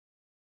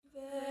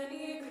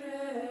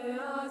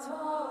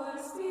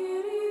Creator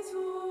Spiritus,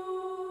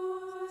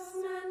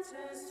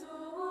 mentes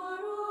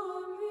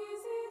tuorum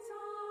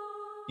visita.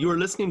 You are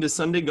listening to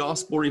Sunday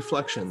Gospel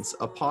Reflections,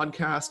 a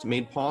podcast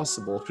made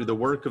possible through the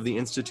work of the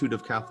Institute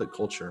of Catholic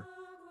Culture.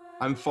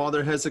 I'm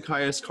Father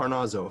Hezekiah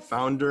Carnazzo,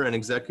 founder and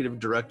executive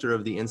director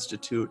of the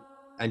Institute,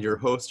 and your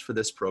host for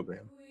this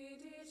program.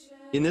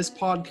 In this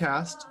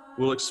podcast,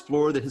 we'll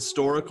explore the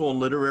historical and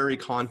literary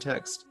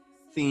context,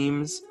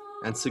 themes,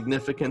 and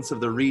significance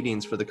of the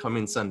readings for the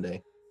coming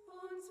Sunday.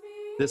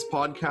 This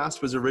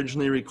podcast was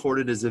originally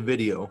recorded as a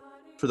video.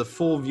 For the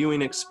full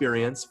viewing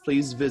experience,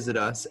 please visit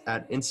us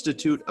at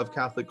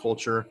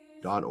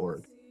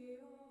instituteofcatholicculture.org.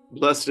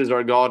 Blessed is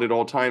our God at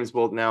all times,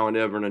 both now and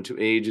ever, and unto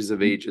ages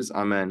of ages.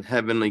 Amen.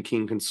 Heavenly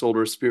King,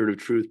 Consoler, Spirit of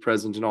truth,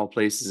 present in all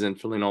places and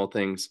filling all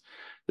things,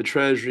 the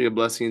treasury of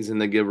blessings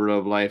and the giver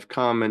of life,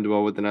 come and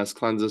dwell within us,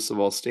 cleanse us of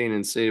all stain,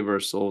 and save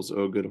our souls,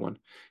 O good one.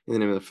 In the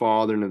name of the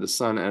Father, and of the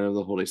Son, and of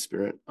the Holy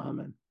Spirit.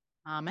 Amen.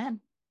 Amen.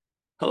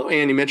 Hello,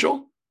 Andy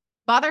Mitchell.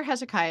 Father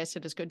Hezekiah,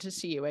 it is good to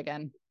see you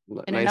again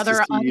in Nice another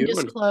to see you.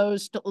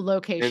 undisclosed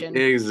location.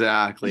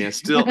 Exactly. And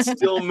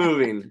still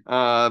moving.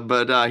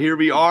 But here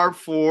we are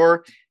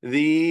for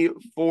the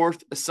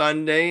fourth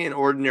Sunday in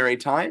Ordinary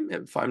Time,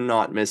 if I'm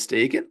not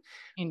mistaken.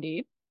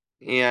 Indeed.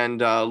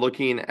 And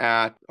looking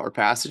at our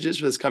passages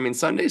for this coming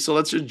Sunday. So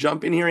let's just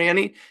jump in here,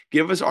 Annie.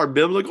 Give us our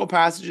biblical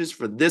passages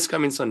for this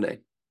coming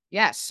Sunday.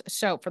 Yes.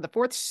 So for the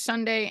fourth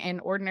Sunday in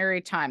Ordinary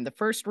Time, the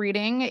first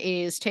reading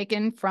is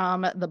taken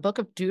from the book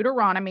of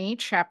Deuteronomy,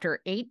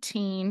 chapter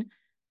 18,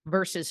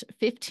 verses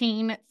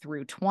 15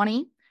 through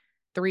 20.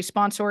 The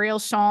responsorial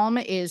psalm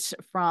is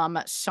from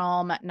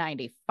Psalm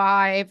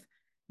 95.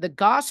 The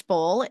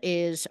gospel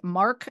is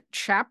Mark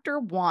chapter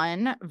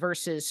 1,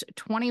 verses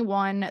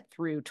 21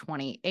 through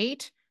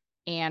 28.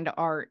 And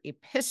our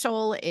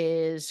epistle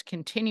is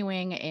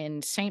continuing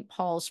in St.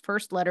 Paul's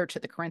first letter to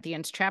the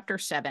Corinthians, chapter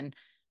 7,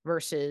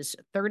 verses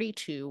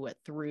 32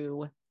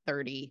 through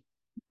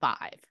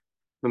 35.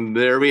 And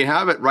there we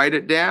have it. Write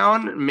it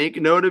down. Make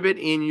a note of it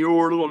in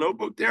your little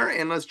notebook there.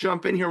 And let's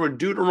jump in here with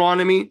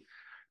Deuteronomy.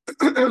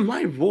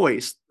 My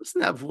voice.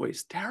 Listen to that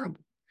voice. Terrible.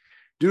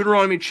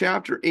 Deuteronomy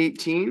chapter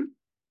 18.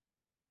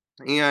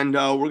 And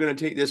we're going to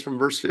take this from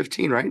verse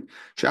 15, right?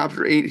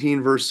 Chapter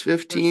 18, verse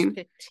 15.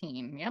 Verse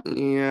 15, yep.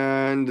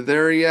 And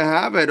there you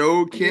have it.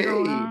 Okay.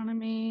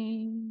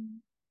 Deuteronomy.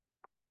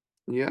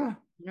 Yeah.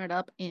 Turn it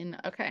up in,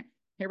 okay,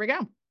 here we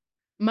go.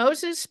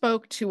 Moses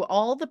spoke to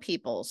all the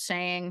people,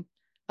 saying,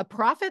 "A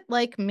prophet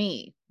like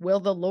me will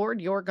the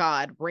Lord your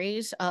God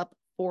raise up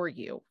for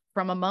you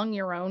from among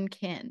your own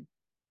kin.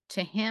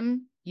 To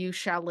him you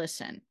shall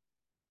listen.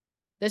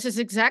 This is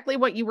exactly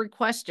what you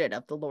requested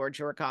of the Lord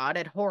your God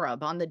at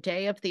Horeb on the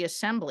day of the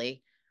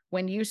assembly,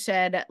 when you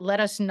said, 'Let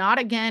us not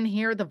again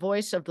hear the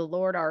voice of the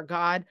Lord our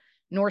God,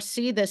 nor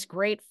see this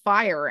great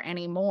fire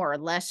any more,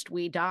 lest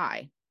we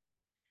die.'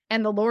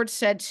 And the Lord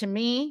said to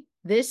me,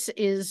 'This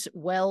is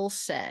well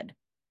said.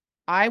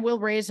 I will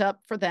raise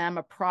up for them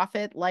a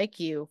prophet like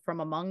you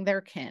from among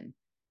their kin,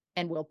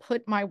 and will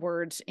put my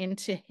words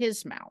into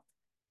his mouth.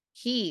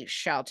 He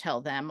shall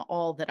tell them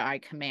all that I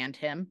command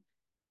him.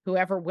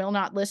 Whoever will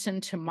not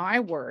listen to my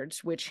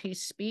words, which he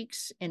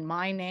speaks in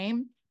my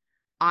name,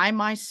 I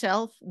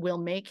myself will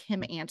make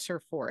him answer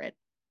for it.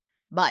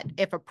 But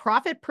if a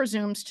prophet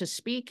presumes to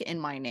speak in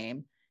my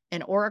name,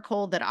 an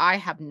oracle that I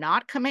have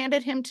not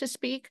commanded him to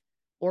speak,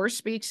 or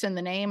speaks in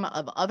the name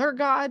of other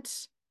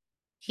gods,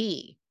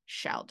 he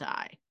shall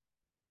die.'"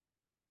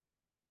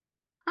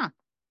 Okay.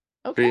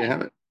 There you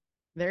have it.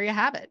 There you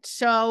have it.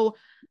 So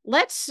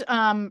let's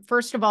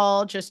first of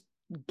all just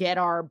get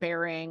our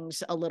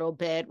bearings a little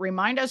bit.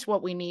 Remind us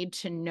what we need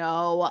to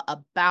know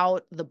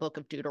about the book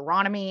of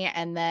Deuteronomy,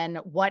 and then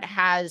what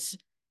has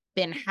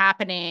been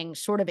happening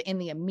sort of in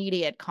the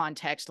immediate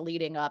context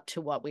leading up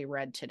to what we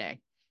read today.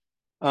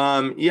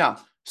 Yeah.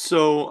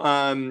 So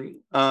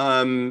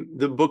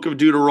the book of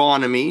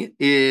Deuteronomy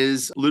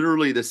is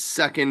literally the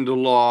second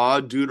law,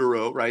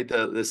 Deutero, right?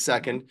 The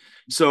second.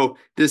 So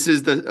this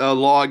is the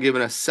law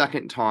given a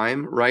second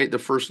time, right? The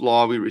first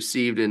law we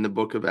received in the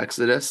book of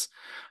Exodus.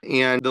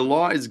 And the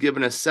law is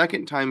given a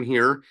second time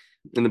here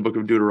in the book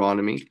of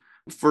Deuteronomy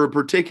for a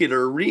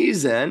particular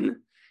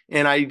reason.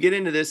 And I get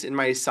into this in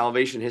my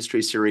Salvation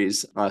History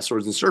series,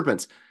 Swords and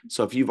Serpents.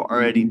 So if you've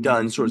already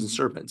done Swords and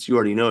Serpents, you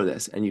already know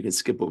this, and you can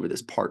skip over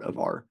this part of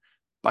our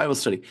Bible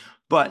study.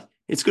 But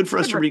it's good for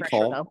us to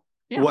recall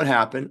what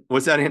happened.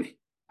 What's that, Andy?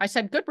 I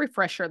said good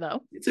refresher,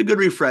 though. It's a good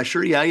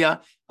refresher. Yeah.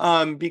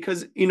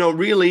 Because,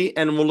 really,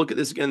 and we'll look at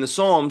this again in the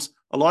Psalms,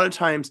 a lot of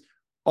times,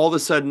 all of a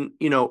sudden,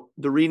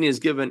 the reading is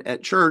given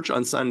at church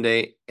on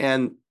Sunday,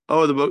 and,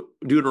 the book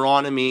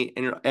Deuteronomy,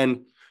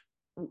 and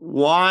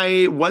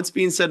what's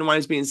being said and why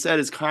it's being said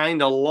is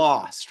kind of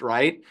lost,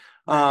 right?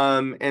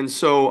 And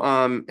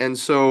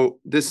so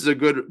this is a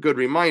good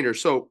reminder.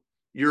 So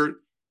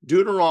your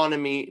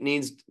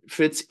Deuteronomy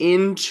fits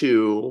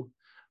into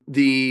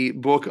the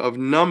book of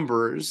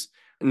Numbers,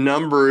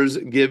 Numbers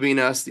giving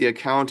us the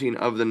accounting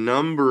of the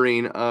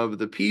numbering of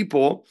the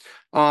people.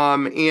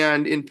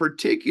 And in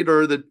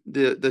particular,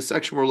 the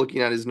section we're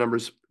looking at is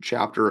Numbers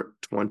chapter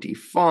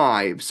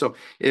 25. So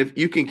if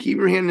you can keep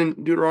your hand in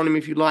Deuteronomy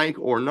if you like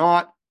or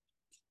not.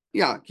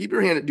 Yeah, keep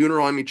your hand at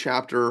Deuteronomy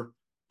chapter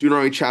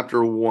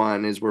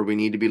 1 is where we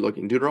need to be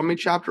looking. Deuteronomy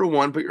chapter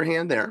 1, put your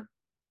hand there.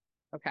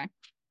 Okay.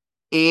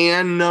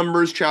 And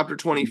Numbers chapter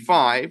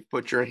 25,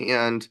 put your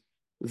hand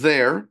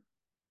there.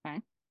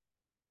 Okay.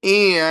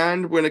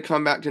 And we're going to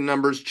come back to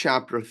Numbers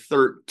chapter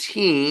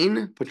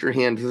 13. Put your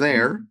hand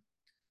there.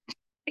 How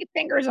many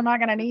fingers am I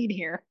going to need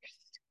here?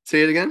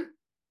 Say it again.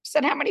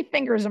 Said, how many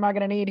fingers am I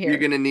going to need here? You're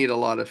going to need a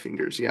lot of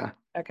fingers. Yeah.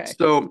 Okay.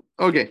 So,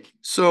 okay.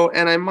 So,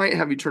 and I might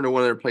have you turn to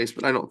one other place,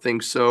 but I don't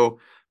think so.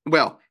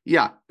 Well,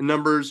 yeah.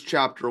 Numbers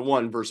chapter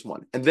 1, verse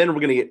 1. And then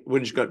we're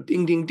just going to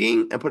ding, ding,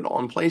 ding and put it all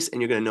in place.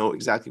 And you're going to know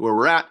exactly where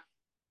we're at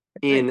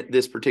in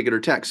this particular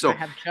text. So I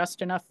have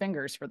just enough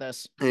fingers for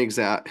this.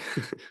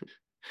 Exactly.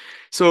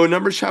 So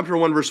Numbers chapter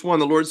 1, verse 1,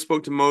 the Lord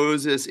spoke to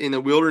Moses in the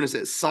wilderness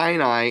at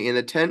Sinai in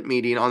the tent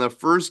meeting on the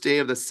first day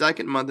of the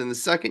second month in the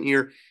second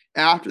year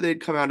after they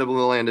had come out of the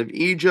land of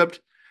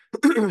Egypt,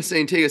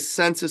 saying, take a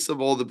census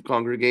of all the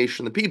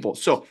congregation, the people.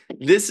 So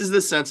this is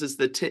the census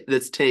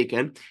that's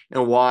taken,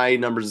 and why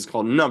Numbers is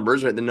called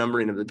Numbers, right? The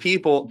numbering of the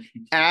people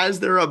as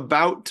they're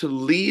about to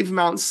leave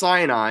Mount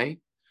Sinai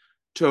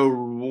to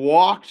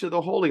walk to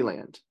the Holy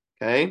Land.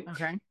 Okay.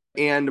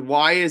 And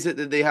why is it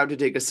that they have to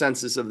take a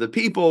census of the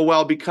people?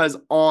 Well, because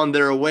on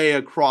their way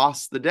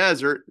across the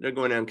desert, they're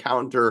going to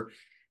encounter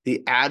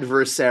the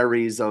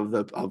adversaries of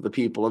the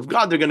people of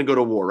God. They're going to go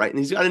to war, right? And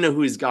he's got to know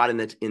who he's got in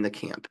the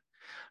camp.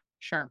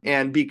 Sure.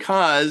 And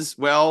because,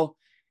 well,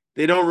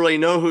 they don't really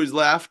know who's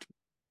left,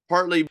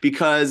 partly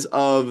because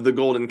of the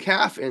golden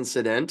calf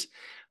incident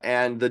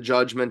and the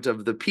judgment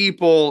of the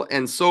people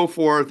and so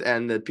forth,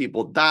 and the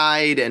people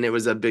died, and it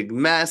was a big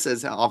mess,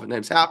 as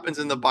oftentimes happens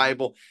in the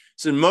Bible.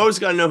 So Moses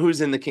got to know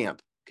who's in the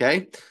camp.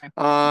 Okay.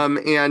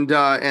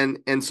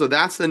 And so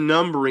that's the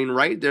numbering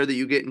right there that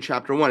you get in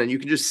chapter 1, and you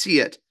can just see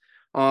it.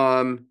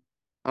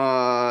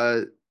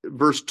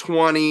 Verse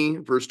 20,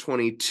 verse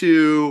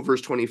 22,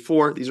 verse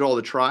 24. These are all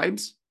the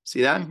tribes.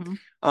 See that?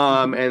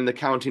 And the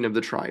counting of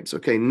the tribes.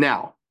 Okay.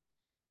 Now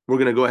we're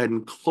going to go ahead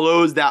and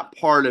close that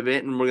part of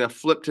it, and we're going to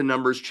flip to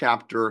Numbers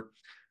chapter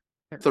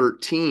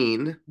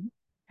 13.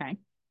 Okay.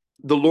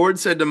 The Lord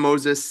said to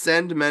Moses,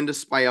 send men to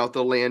spy out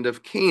the land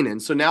of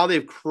Canaan. So now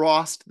they've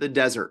crossed the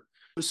desert.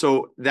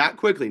 So that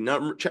quickly,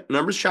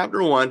 Numbers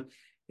chapter 1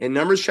 and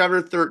Numbers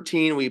chapter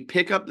 13, we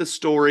pick up the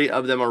story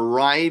of them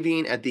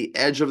arriving at the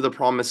edge of the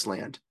promised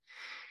land.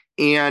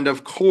 And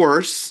of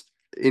course,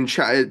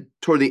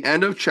 toward the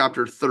end of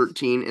chapter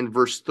 13 in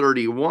verse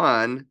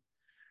 31,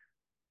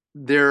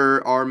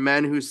 there are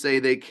men who say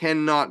they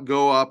cannot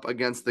go up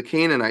against the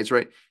Canaanites,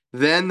 right?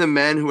 Then the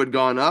men who had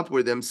gone up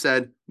with them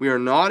said, we are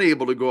not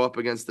able to go up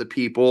against the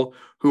people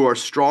who are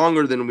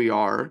stronger than we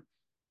are.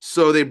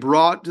 So they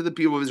brought to the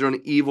people of Israel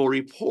an evil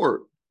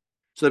report.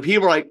 So the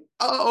people are like,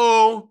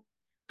 uh-oh,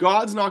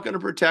 God's not going to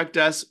protect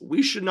us.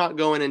 We should not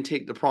go in and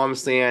take the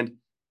promised land.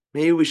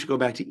 Maybe we should go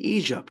back to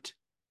Egypt.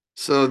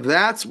 So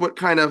that's what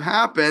kind of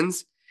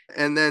happens.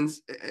 And then,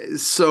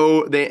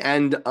 so they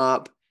end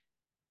up,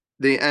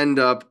 you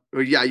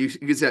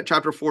can see that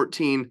chapter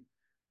 14,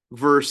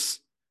 verse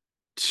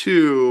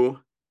 2,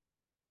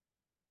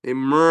 they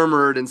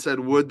murmured and said,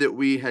 would that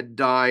we had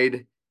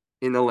died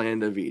in the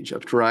land of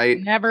Egypt, right?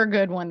 Never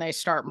good when they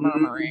start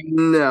murmuring.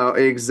 No,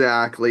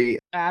 exactly.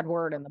 Bad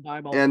word in the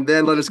Bible. And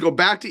then let us go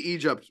back to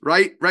Egypt,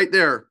 right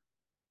there.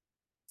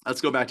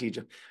 Let's go back to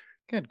Egypt.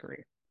 Good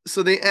grief.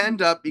 So they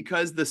end up,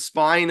 because the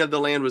spying of the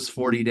land was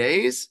 40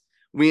 days,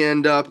 we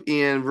end up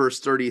in verse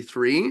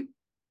 33,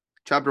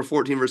 chapter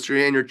 14, verse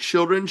 3, and your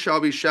children shall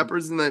be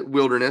shepherds in the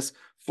wilderness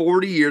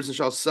 40 years and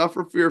shall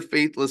suffer for your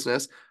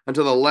faithlessness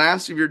until the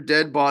last of your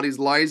dead bodies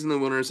lies in the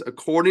wilderness,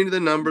 according to the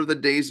number of the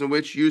days in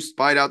which you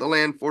spied out the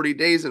land, 40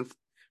 days, and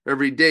for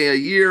every day a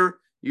year,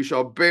 you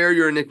shall bear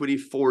your iniquity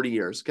 40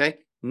 years. Okay.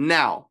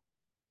 Now,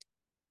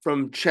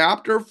 from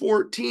chapter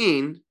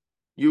 14,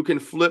 you can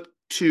flip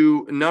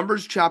to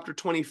Numbers chapter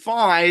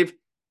 25.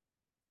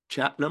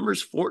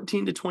 Numbers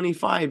 14 to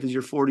 25 is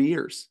your 40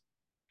 years.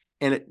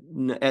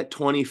 And at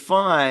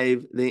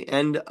 25, they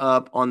end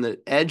up on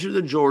the edge of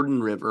the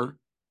Jordan River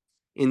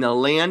in the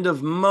land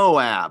of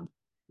Moab.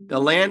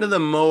 The land of the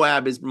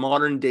Moab is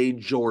modern day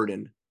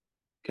Jordan.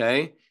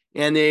 Okay.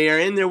 And they are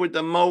in there with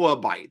the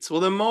Moabites.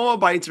 Well, the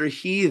Moabites are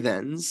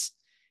heathens.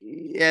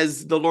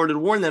 As the Lord had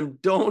warned them,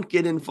 don't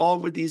get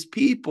involved with these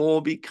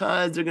people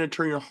because they're going to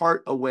turn your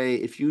heart away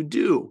if you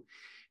do.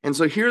 And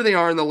so here they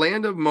are in the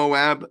land of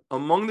Moab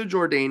among the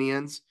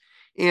Jordanians.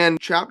 And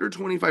chapter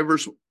 25,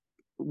 verse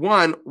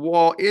 1,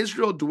 while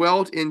Israel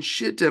dwelt in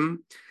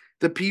Shittim,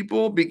 the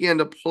people began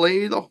to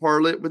play the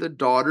harlot with the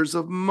daughters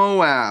of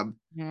Moab.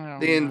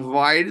 They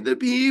invited the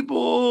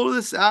people to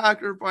the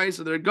sacrifice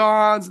of their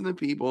gods, and the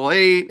people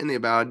ate, and they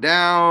bowed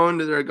down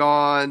to their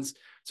gods.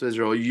 So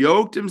Israel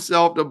yoked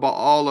himself to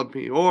Baal of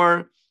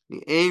Peor,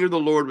 The anger of the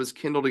Lord was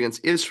kindled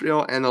against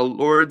Israel, and the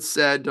Lord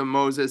said to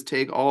Moses,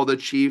 take all the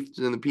chiefs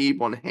and the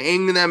people and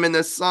hang them in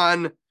the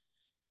sun.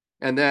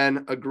 And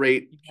then a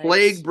great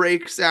plague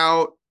breaks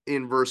out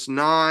in verse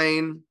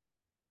 9.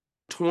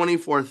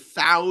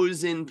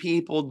 24,000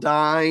 people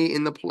die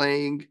in the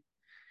plague.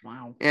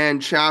 Wow.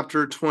 And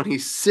chapter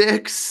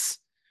 26,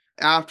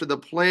 after the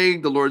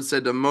plague, the Lord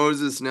said to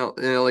Moses and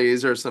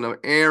Eleazar, son of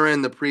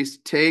Aaron, the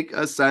priest, take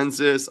a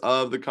census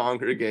of the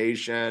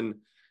congregation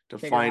to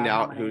find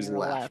out who's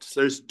left. So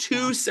there's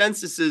two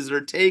censuses that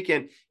are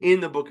taken in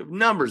the book of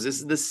Numbers. This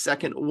is the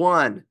second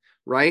one,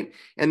 right?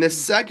 And the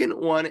second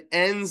one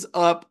ends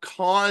up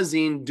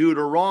causing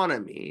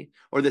Deuteronomy,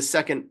 or the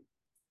second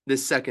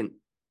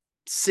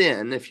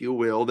sin, if you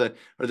will, the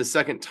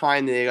second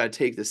time they got to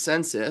take the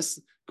census.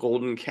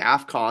 Golden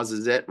calf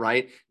causes it,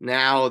 right?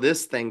 Now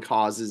this thing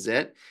causes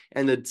it,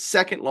 and the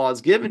second law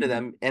is given to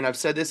them. And I've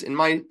said this in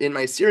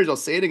my series. I'll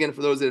say it again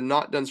for those that have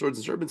not done Swords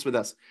and Serpents with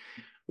us.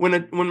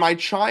 When my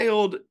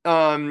child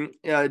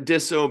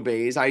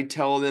disobeys, I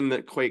tell them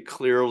that quite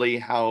clearly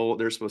how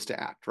they're supposed to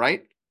act,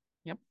 right?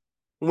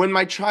 When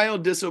my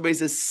child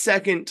disobeys a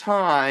second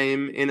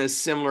time in a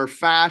similar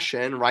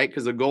fashion, right?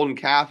 Because the golden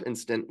calf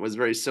incident was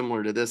very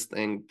similar to this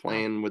thing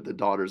playing with the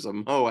daughters of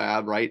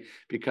Moab, right?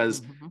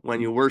 Because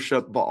when you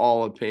worship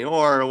Baal of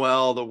Peor,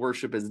 well, the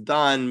worship is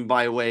done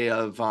by way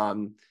of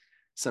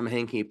some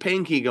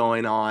hanky-panky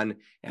going on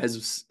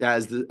as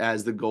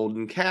the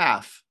golden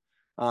calf.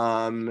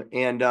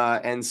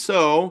 And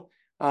so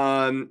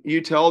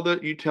you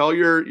tell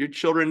your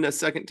children the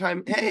second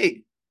time,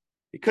 hey,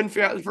 you couldn't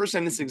figure out the first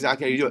time. This is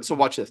exactly how you do it. So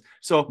watch this.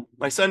 So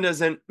my son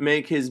doesn't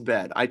make his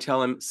bed. I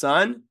tell him,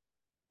 son,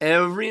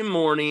 every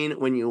morning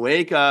when you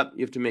wake up,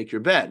 you have to make your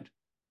bed,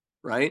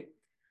 right?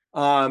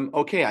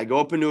 Okay, I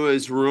go up into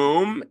his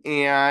room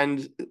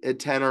and at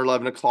 10 or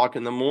 11 o'clock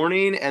in the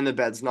morning and the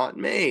bed's not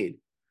made.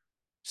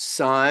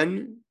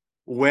 Son,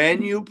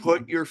 when you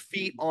put your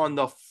feet on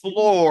the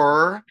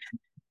floor,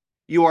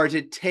 you are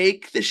to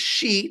take the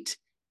sheet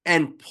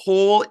and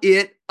pull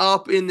it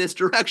up in this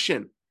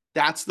direction.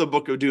 That's the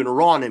book of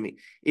Deuteronomy.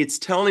 It's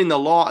telling the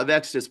law of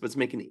Exodus, but it's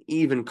making it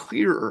even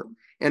clearer.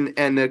 And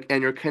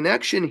your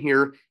connection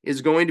here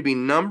is going to be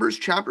Numbers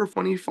chapter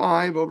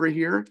 25 over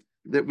here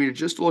that we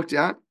just looked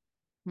at.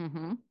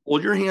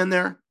 Hold your hand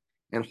there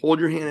and hold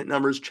your hand at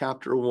Numbers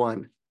chapter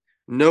 1.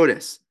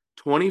 Notice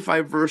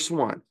 25 verse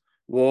 1.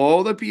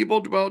 While the people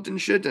dwelt in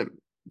Shittim,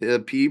 the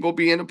people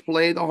began to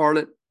play the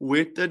harlot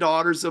with the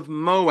daughters of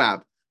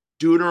Moab.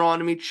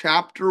 Deuteronomy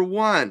chapter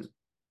 1,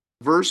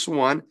 verse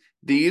 1.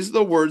 These are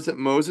the words that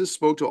Moses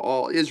spoke to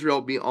all Israel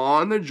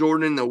beyond the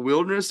Jordan in the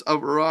wilderness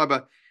of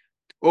Arabah,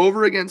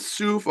 over against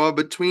Suphah,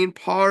 between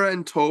Para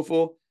and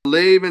Tophel,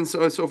 Lave, and so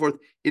on and so forth.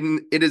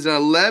 It is an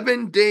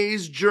 11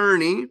 days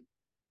journey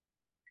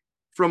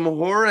from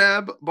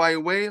Horeb by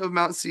way of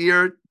Mount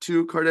Seir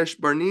to Kadesh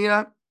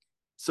Barnea.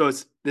 So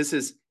it's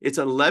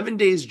 11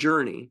 days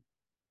journey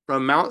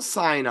from Mount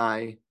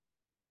Sinai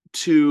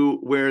to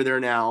where they're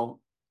now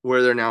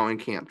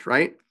encamped,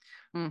 right?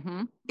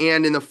 And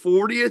in the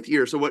 40th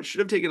year, so what should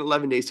have taken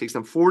 11 days takes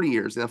them 40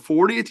 years. In the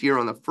 40th year,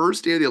 on the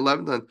first day of the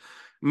 11th month,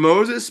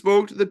 Moses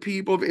spoke to the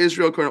people of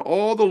Israel according to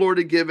all the Lord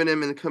had given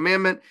him in the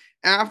commandment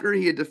after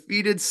he had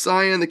defeated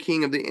Sihon, the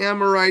king of the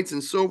Amorites,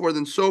 and so forth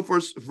and so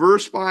forth.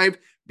 Verse 5,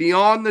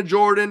 beyond the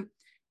Jordan,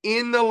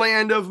 in the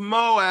land of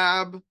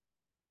Moab.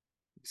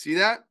 See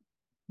that?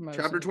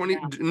 Chapter 20,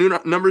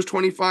 Numbers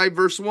 25,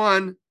 verse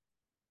 1.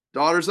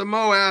 Daughters of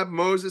Moab,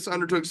 Moses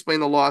undertook to explain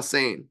the law,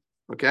 saying,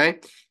 okay?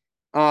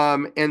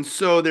 And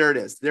so there it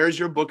is. There's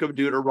your book of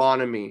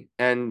Deuteronomy.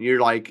 And you're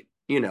like,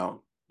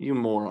 you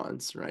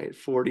morons, right?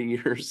 40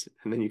 years,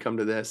 and then you come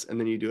to this, and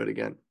then you do it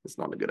again. It's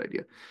not a good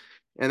idea.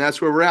 And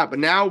that's where we're at. But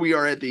now we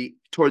are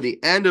toward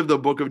the end of the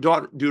book of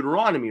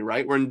Deuteronomy,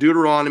 right? We're in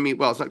Deuteronomy.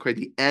 Well, it's not quite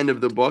the end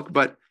of the book,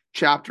 but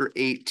chapter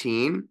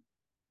 18.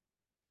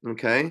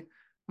 Okay.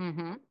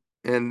 And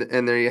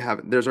there you have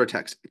it. There's our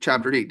text.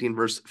 Chapter 18,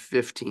 verse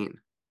 15.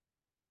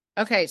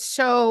 Okay,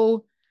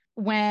 so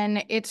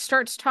when it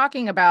starts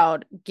talking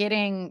about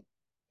getting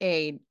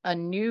a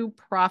new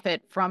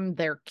prophet from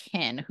their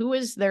kin, who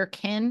is their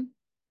kin?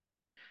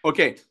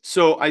 Okay,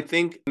 so I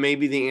think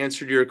maybe the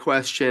answer to your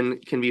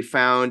question can be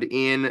found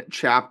in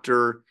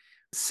chapter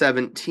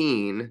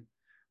 17.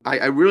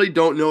 I really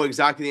don't know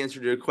exactly the answer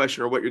to your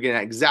question or what you're getting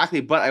at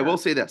exactly, but I will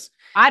say this.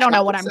 I don't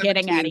know what I'm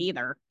getting at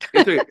either.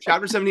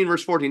 Chapter 17,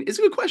 verse 14. It's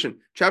a good question.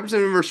 Chapter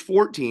 17, verse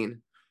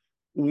 14.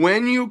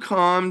 When you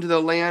come to the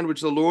land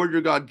which the Lord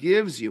your God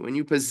gives you, and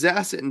you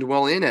possess it and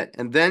dwell in it,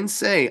 and then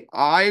say,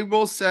 I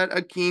will set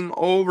a king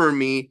over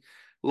me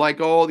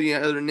like all the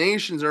other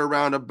nations are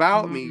around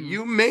about me.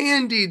 You may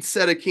indeed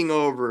set a king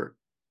over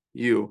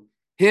you,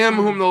 him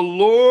whom the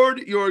Lord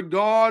your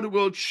God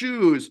will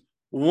choose,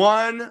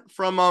 one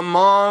from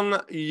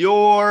among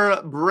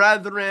your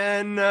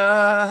brethren,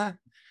 not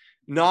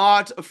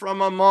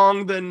from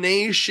among the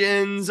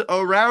nations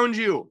around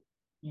you.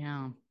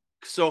 Yeah.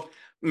 So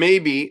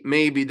maybe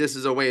this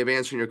is a way of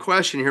answering your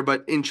question here,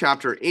 but in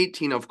chapter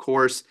 18, of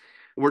course,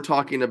 We're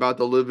talking about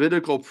the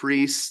Levitical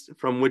priests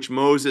from which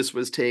Moses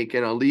was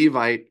taken, a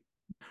Levite,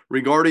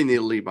 regarding the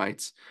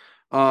Levites.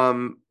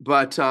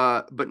 But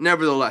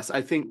nevertheless,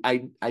 I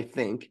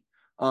think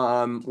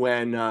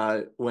when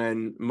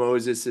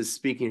Moses is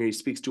speaking here, he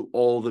speaks to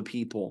all the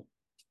people,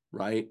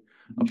 right?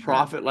 A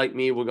prophet like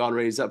me will God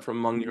raise up from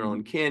among your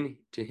own kin.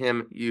 To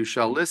him you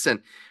shall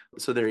listen.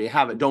 So there you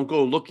have it. Don't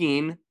go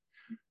looking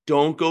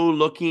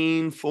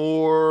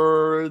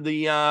for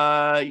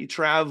the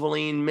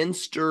traveling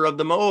minster of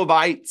the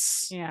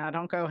Moabites. Yeah,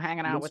 don't go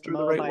hanging out with the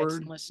Minster, the right Moabites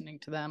word? and listening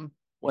to them.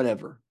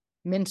 Whatever.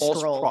 Minstrel.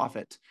 False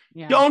prophet.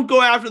 Yeah. Don't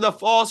go after the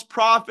false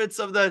prophets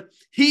of the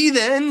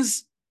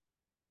heathens.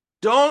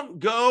 Don't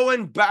go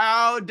and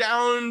bow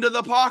down to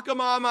the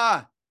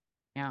Pachamama.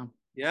 Yeah.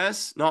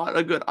 Yes, not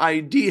a good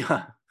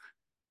idea.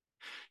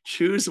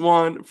 Choose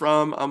one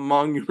from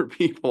among your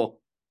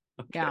people.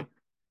 Okay. Yeah.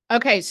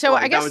 Okay, so Sorry,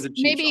 I that guess was a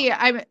cheap maybe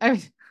shot.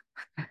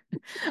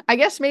 I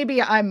guess maybe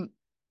I'm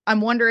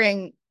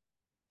wondering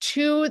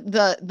to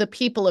the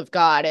people of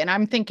God, and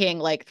I'm thinking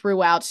like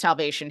throughout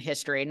salvation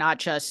history, not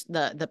just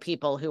the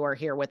people who are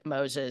here with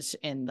Moses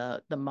in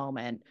the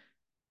moment.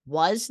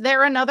 Was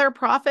there another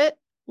prophet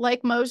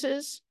like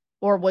Moses,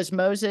 or was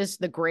Moses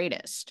the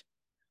greatest?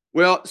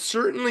 Well,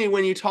 certainly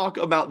when you talk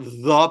about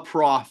the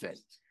prophet,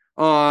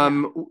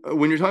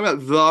 when you're talking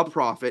about the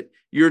prophet,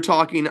 you're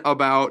talking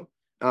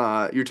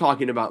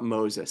about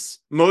Moses.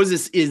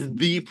 Moses is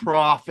the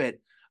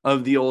prophet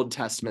of the Old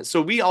Testament.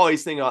 So we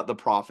always think about the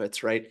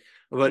prophets, right?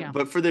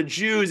 But for the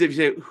Jews, if you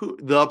say who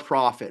the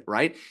prophet,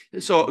 right?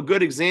 So a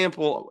good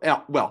example,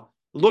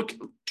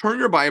 turn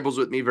your Bibles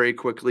with me very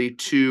quickly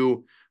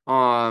to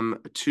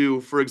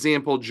for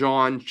example,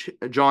 John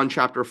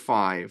chapter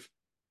 5.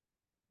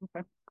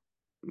 Okay.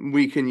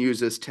 We can use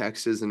this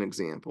text as an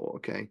example,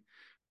 okay?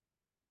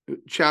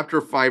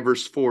 Chapter 5,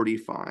 verse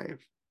 45. It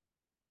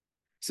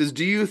says,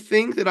 do you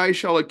think that I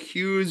shall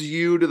accuse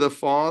you to the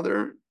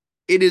Father?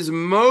 It is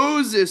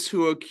Moses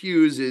who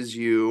accuses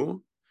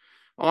you,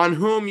 on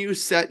whom you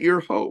set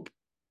your hope.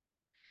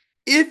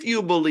 If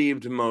you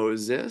believed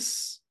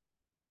Moses,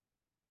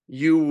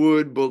 you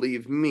would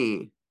believe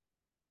me,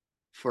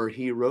 for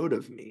he wrote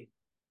of me.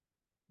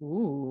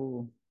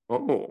 Ooh.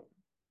 Oh.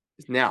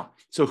 Now,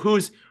 so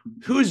who's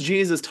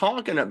Jesus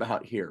talking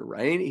about here,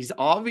 right? He's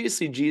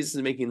obviously, Jesus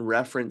is making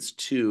reference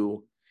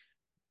to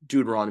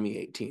Deuteronomy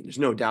 18. There's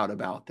no doubt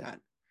about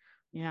that.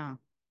 Yeah.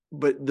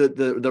 But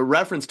the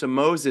reference to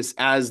Moses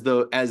as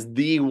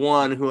the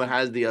one who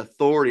has the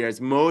authority,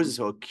 as Moses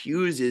who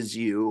accuses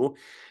you,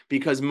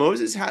 because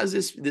Moses has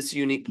this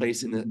unique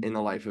place in the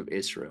life of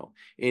Israel,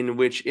 in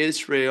which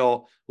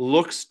Israel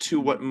looks to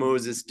what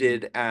Moses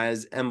did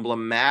as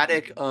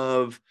emblematic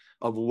of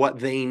what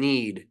they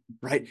need,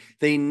 right?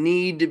 They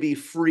need to be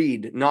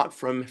freed, not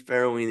from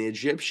Pharaoh and the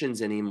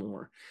Egyptians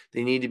anymore.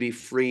 They need to be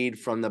freed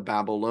from the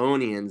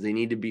Babylonians. They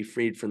need to be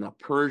freed from the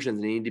Persians.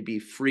 They need to be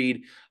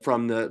freed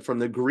from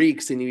the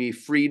Greeks. They need to be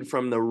freed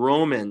from the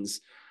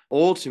Romans.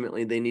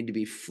 Ultimately, they need to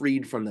be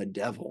freed from the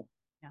devil.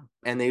 Yeah.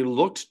 And they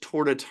looked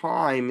toward a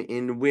time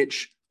in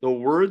which the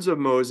words of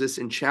Moses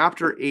in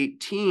chapter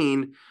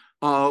 18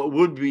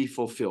 would be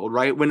fulfilled,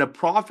 right? When a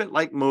prophet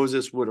like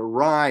Moses would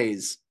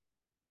arise.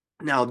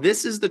 Now,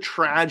 this is the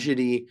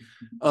tragedy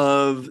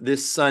of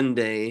this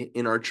Sunday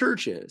in our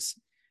churches,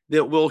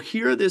 that we'll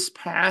hear this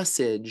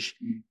passage,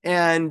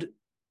 and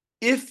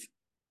if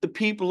the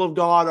people of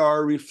God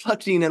are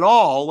reflecting at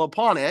all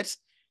upon it,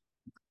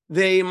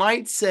 they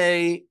might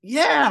say,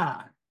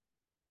 yeah,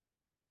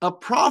 a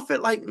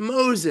prophet like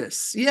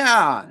Moses,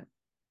 yeah,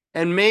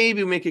 and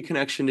maybe make a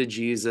connection to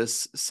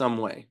Jesus some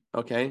way,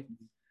 okay?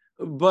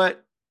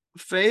 But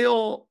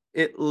fail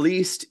at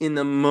least in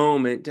the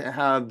moment to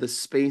have the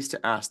space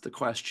to ask the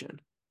question,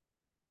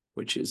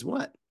 which is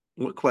what?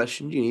 What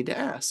question do you need to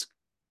ask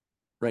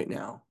right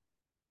now?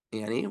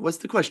 Annie, what's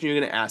the question you're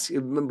going to ask?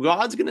 If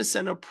God's going to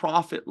send a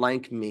prophet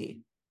like me.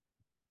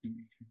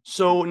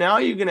 So now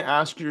you're going to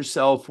ask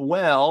yourself,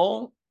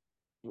 well,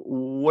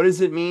 what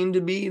does it mean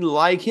to be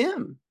like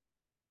him?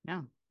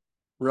 Yeah.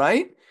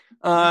 Right?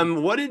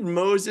 What did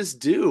Moses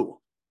do,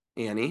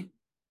 Annie?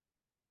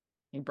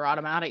 He brought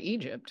him out of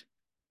Egypt.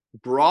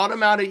 Brought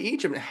him out of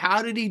Egypt.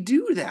 How did he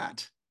do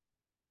that?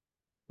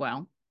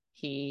 Well,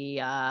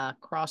 he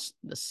crossed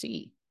the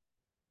sea.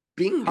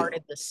 Bingo.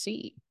 Parted the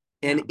sea.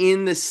 And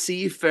in the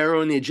sea,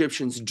 Pharaoh and the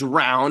Egyptians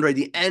drowned, right?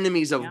 The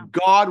enemies of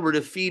God were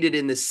defeated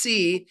in the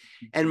sea,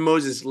 and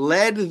Moses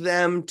led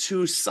them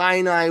to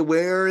Sinai,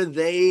 where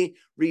they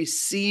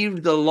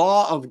received the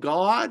law of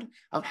God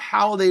of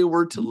how they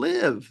were to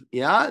live.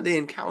 Yeah, they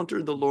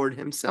encountered the Lord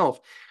himself.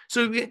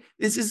 So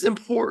this is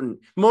important.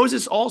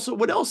 Moses also,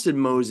 what else did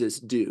Moses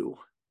do?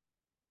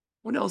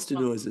 What else did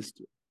Moses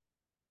do?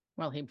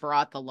 Well, he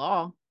brought the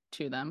law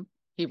to them.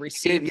 He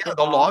received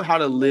the law of how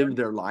to live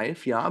their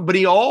life, but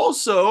he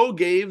also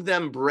gave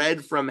them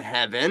bread from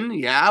heaven.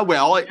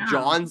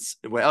 John's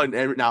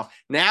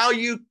now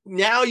you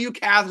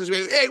Catholics,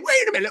 hey,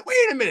 wait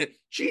a minute.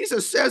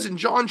 Jesus says in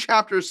John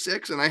chapter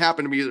 6, and I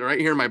happen to be right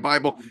here in my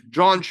Bible,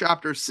 John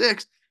chapter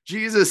 6,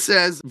 Jesus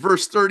says,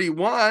 verse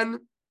 31,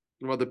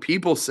 Well, the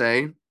people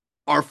say,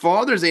 our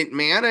fathers ate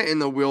manna in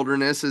the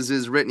wilderness, as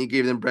is written, he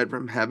gave them bread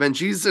from heaven.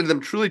 Jesus said to them,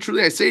 truly,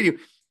 truly, I say to you,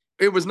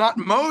 it was not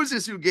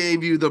Moses who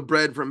gave you the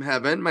bread from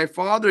heaven. My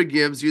Father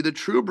gives you the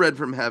true bread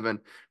from heaven,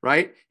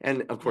 right?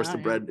 And of course, the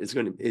bread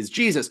is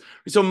Jesus.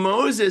 So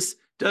Moses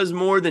does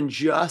more than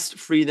just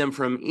free them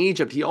from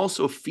Egypt. He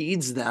also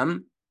feeds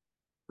them,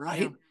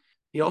 right? Yeah.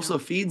 He also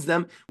feeds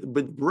them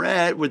with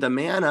bread, with the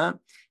manna.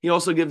 He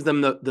also gives them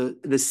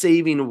the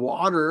saving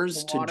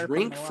waters to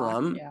drink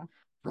from,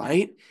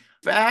 right?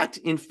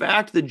 In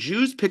fact, the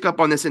Jews pick up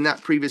on this in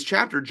that previous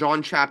chapter,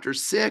 John chapter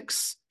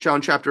 6, John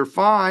chapter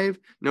 5,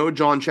 no,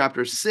 John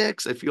chapter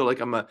 6. I feel like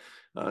I'm a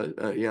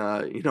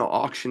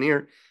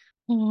auctioneer.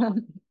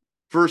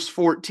 Verse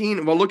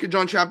 14. Well, look at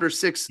John chapter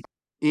 6,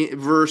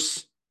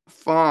 verse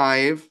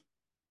 5.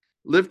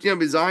 Lifting up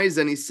his eyes,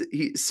 and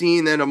he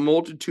seeing that a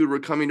multitude were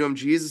coming to him,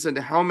 Jesus said,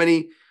 how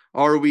many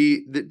are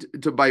we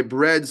to buy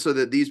bread so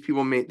that these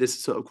people may, this,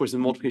 so of course, the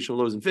multiplication of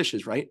loaves and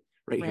fishes, right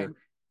here,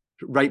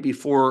 right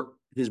before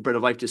his bread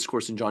of life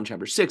discourse in John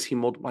chapter 6, he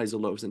multiplies the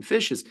loaves and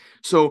fishes.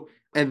 So,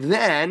 and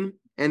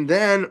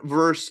then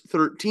verse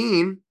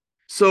 13,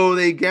 so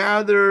they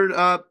gathered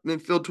up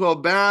and filled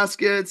 12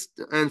 baskets.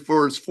 And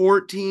for verse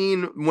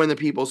 14, when the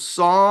people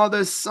saw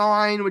the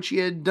sign which he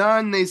had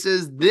done, they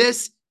says,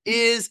 this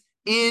is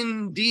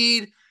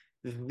indeed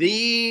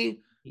the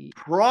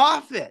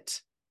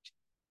prophet.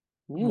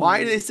 Ooh.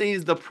 Why do they say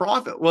he's the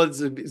prophet? Well,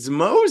 it's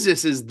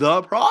Moses is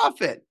the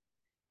prophet.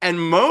 And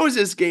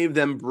Moses gave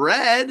them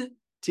bread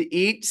to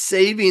eat,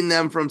 saving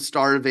them from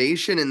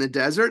starvation in the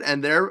desert.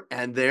 And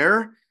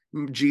there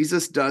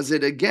Jesus does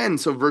it again.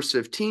 So verse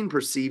 15,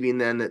 perceiving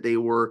then that they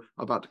were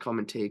about to come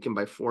and take him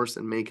by force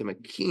and make him a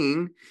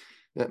king,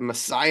 that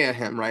Messiah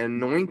him, right?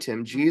 Anoint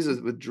him.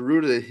 Jesus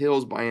withdrew to the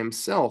hills by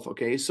himself.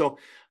 Okay. So,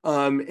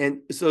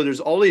 and so there's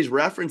all these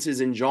references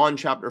in John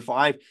chapter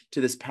 5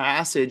 to this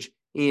passage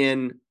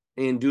in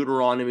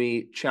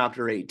Deuteronomy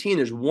chapter 18.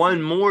 There's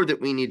one more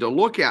that we need to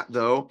look at,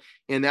 though,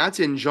 and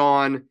that's in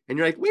John. And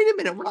you're like, wait a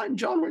minute, we're not in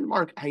John, we're in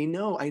Mark. I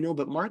know,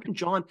 but Mark and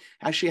John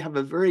actually have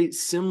a very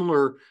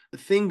similar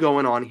thing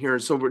going on here.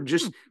 So we're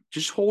just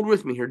hold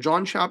with me here.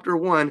 John chapter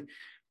 1,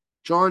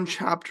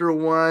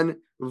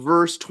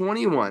 verse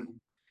 21.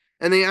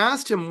 And they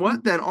asked him,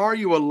 what then? Are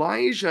you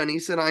Elijah? And he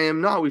said, I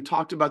am not. We've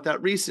talked about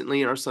that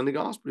recently in our Sunday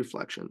Gospel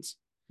Reflections.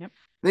 Yep.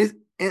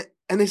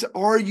 And they said,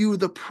 are you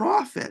the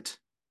prophet?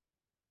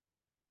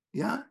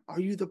 Yeah, are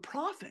you the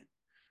prophet?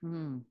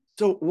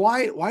 So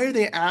why are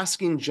they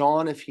asking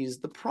John if he's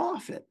the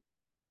prophet,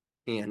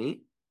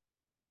 Annie?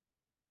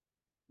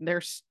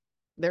 They're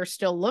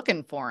still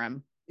looking for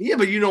him. Yeah,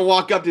 but you don't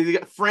walk up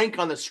to Frank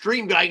on the street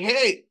and be like,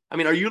 hey, I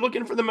mean, are you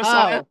looking for the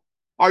Messiah?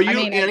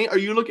 Annie, are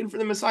you looking for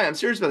the Messiah? I'm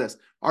serious about this.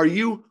 Are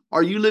you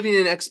living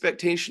in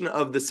expectation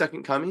of the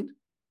second coming?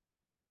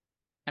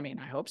 I mean,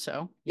 I hope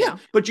so. Yeah,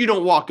 but you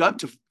don't walk up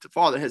to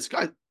Father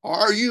Hezekiah.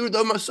 Are you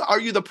the Messiah? Are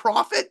you the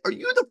prophet? Are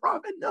you the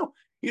prophet? No,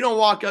 you don't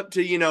walk up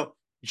to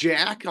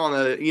Jack on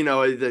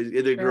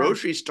the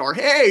grocery store.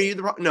 Hey, are you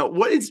the prophet? No.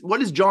 What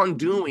is John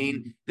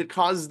doing that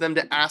causes them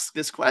to ask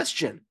this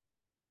question?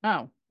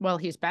 Oh, well,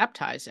 he's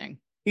baptizing.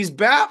 He's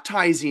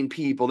baptizing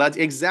people. That's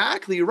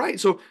exactly right.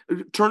 So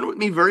turn with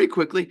me very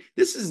quickly.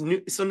 This is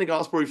new Sunday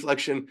Gospel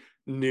Reflection.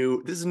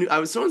 This is new. I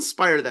was so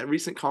inspired at that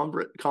recent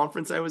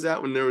conference I was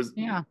at when there was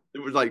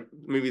like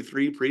maybe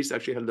 3 priests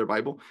actually had their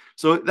Bible.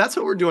 So that's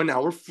what we're doing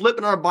now. We're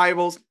flipping our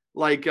Bibles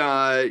like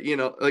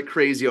like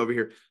crazy over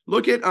here.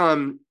 Look at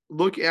 1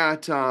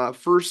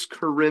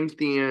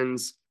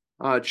 Corinthians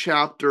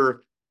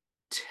chapter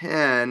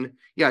 10.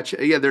 Yeah,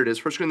 there it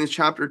is. 1 Corinthians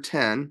chapter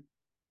 10.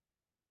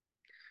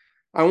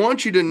 I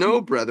want you to know,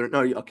 brethren.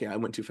 No, okay, I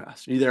went too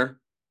fast. Are you there?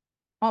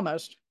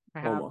 Almost.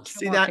 Almost.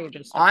 See that?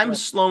 I'm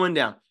slowing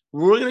down.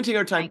 We're going to take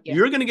our time.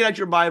 You're going to get out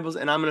your Bibles,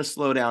 and I'm going to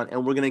slow down,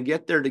 and we're going to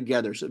get there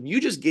together. So if you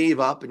just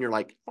gave up and you're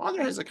like,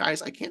 Father Hezekiah,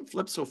 I can't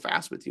flip so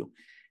fast with you.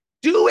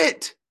 Do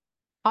it.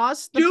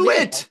 Pause the video.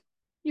 it.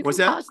 You What's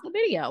can that? pause the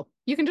video.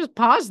 You can just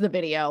pause the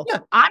video. Yeah.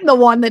 I'm the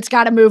one that's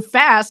got to move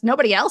fast.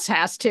 Nobody else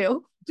has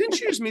to.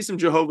 Didn't you just meet some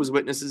Jehovah's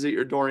Witnesses at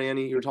your door,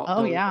 Annie? You were talking.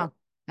 Oh, yeah.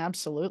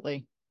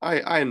 Absolutely.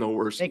 I am the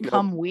worst. They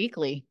come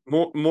weekly.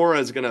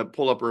 Maura's gonna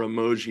pull up her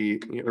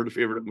emoji, her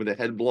favorite, with the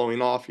head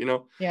blowing off.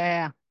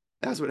 Yeah.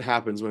 That's what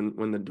happens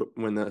when they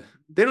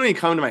don't even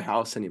come to my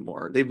house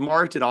anymore. They've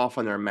marked it off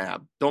on their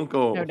map. Don't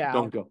go. No doubt.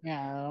 Don't go.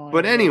 Yeah.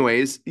 But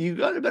anyways, you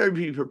got to better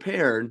be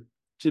prepared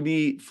to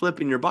be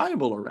flipping your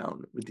Bible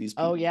around with these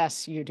people. Oh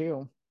yes, you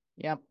do.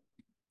 Yep.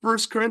 1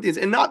 Corinthians,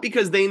 and not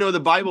because they know the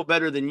Bible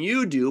better than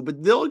you do,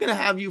 but they're gonna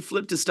have you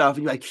flip to stuff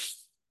and you're like.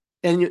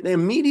 And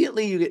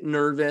immediately you get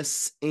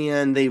nervous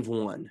and they've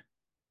won,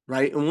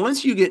 right? And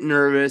once you get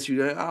nervous, you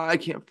go, I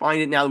can't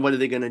find it now. What are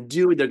they going to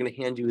do? They're going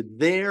to hand you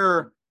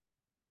their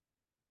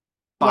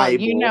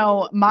Bible.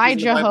 Well, my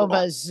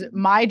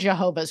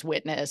Jehovah's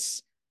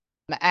Witness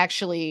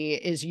actually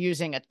is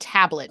using a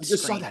tablet.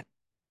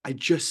 I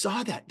just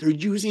saw that. They're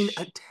using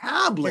a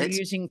tablet. They're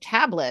using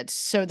tablets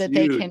so that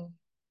they can.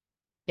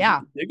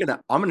 Yeah.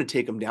 I'm going to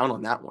take them down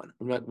on that one.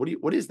 I'm like,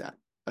 what is that?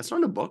 That's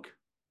not a book.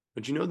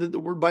 But you know that the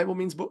word Bible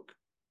means book?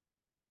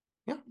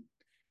 Yeah.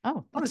 Oh,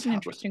 Not a that's an tablet.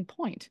 interesting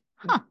point.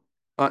 Huh.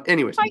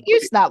 Anyways, Might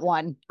use that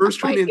one.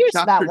 First Might Corinthians use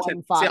chapter that 10.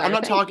 one, See, Father. I'm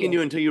not Thank talking to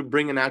you until you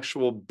bring an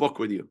actual book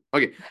with you.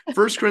 Okay.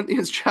 First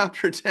Corinthians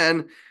chapter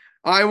 10.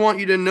 I want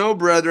you to know,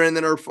 brethren,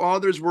 that our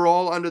fathers were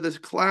all under this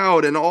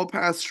cloud and all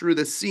passed through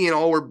the sea and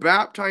all were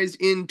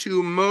baptized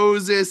into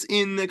Moses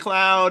in the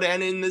cloud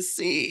and in the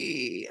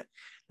sea.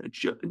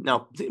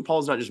 Now, St.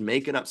 Paul's not just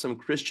making up some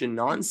Christian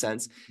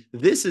nonsense.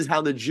 This is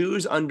how the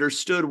Jews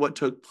understood what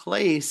took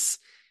place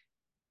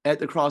at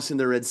the crossing of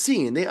the Red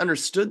Sea, and they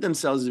understood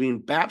themselves as being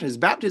baptized.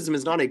 Baptism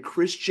is not a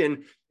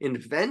Christian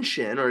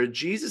invention or a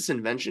Jesus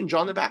invention.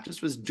 John the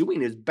Baptist was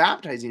doing is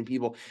baptizing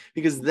people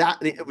because that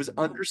it was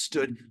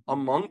understood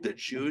among the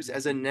Jews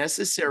as a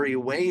necessary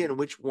way in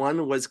which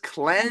one was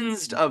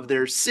cleansed of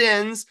their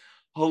sins.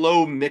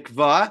 Hello,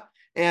 mikvah,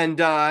 and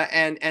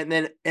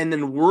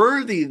then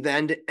worthy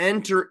then to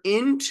enter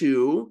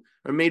into,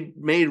 or made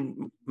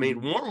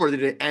more worthy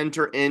to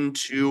enter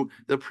into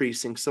the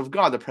precincts of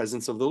God, the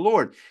presence of the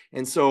Lord.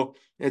 And so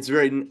it's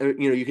very,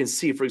 you can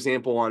see, for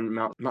example, on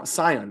Mount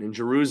Sion in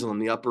Jerusalem,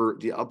 the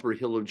upper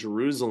hill of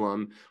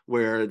Jerusalem,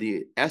 where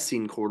the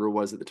Essene quarter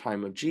was at the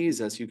time of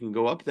Jesus. You can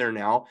go up there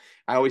now.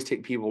 I always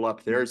take people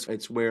up there.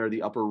 It's where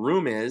the upper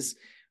room is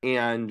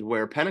and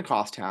where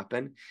Pentecost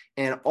happened.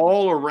 And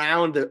all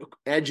around the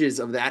edges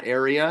of that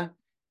area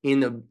in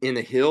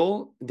the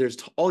hill, there's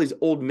all these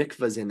old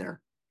mikvahs in there.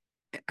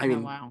 I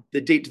mean, wow. The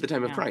date to the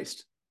time of Yeah.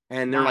 Christ.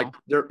 And they're Wow.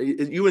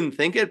 you wouldn't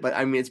think it, but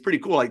I mean, it's pretty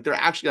cool. Like they're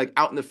actually like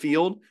out in the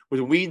field with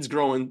weeds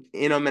growing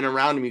in them and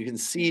around them. You can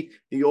see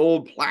the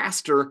old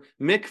plaster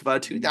mikvah,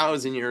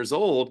 2,000 years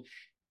old,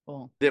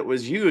 Cool. that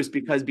was used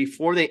because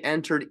before they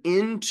entered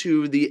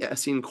into the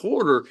Essene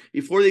quarter,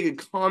 before they could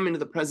come into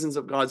the presence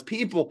of God's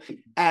people,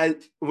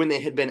 when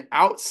they had been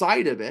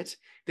outside of it,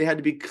 they had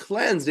to be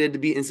cleansed. They had to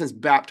be, in a sense,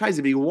 baptized,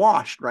 to be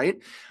washed, right?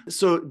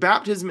 So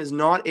baptism is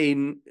not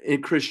a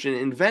Christian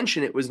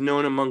invention. It was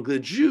known among the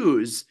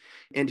Jews.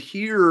 And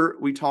here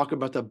we talk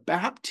about the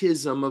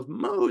baptism of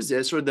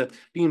Moses, or the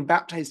being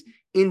baptized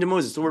into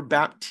Moses. The word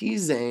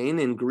baptizein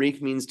in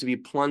Greek means to be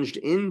plunged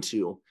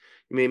into.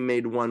 You may have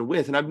made one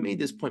with, and I've made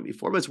this point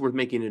before, but it's worth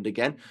making it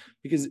again,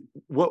 because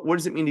what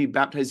does it mean to be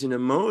baptized into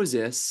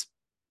Moses?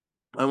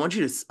 I want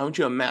you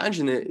to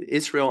imagine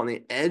Israel on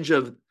the edge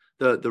of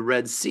the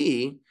Red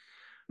Sea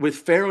with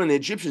Pharaoh and the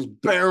Egyptians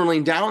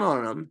barreling down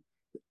on them.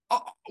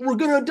 Oh, we're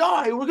gonna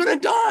die. We're gonna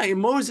die. And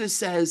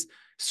Moses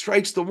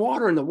strikes the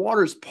water, and the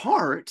waters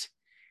part.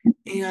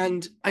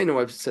 And I know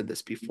I've said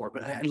this before,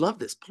 but I love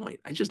this point.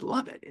 I just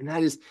love it. And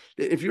that is,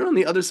 if you're on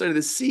the other side of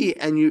the sea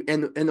and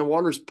the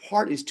water's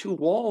part is two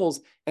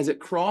walls as it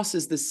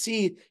crosses the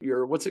sea,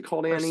 what's it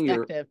called, Annie?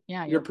 Perspective.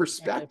 Your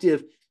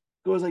perspective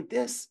goes like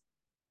this,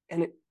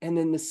 and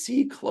then the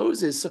sea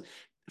closes. So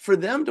for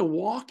them to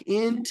walk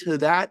into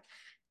that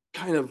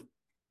kind of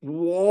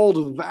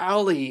walled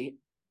valley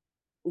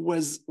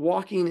was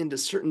walking into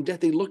certain death.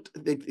 They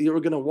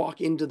were going to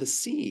walk into the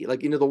sea,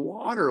 like into the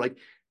water, like,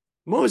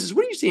 Moses,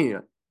 what are you seeing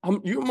here?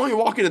 You want to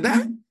walk into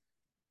that?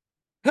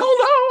 Hell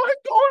no, I'm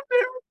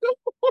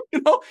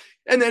going there.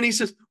 And then he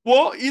says,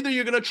 well, either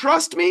you're going to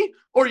trust me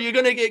or you're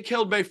going to get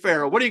killed by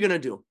Pharaoh. What are you going to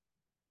do?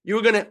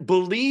 You're going to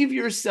believe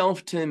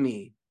yourself to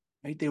me.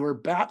 Right? They were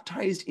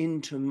baptized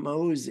into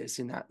Moses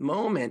in that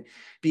moment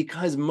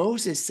because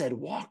Moses said,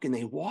 walk, and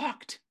they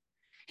walked.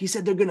 He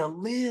said they're going to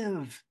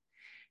live.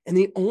 And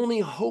the only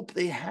hope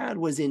they had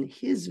was in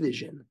his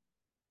vision.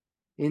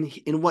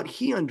 In what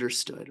he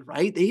understood,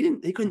 right?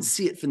 They couldn't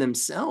see it for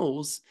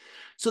themselves.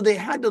 So they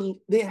had to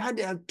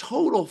have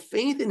total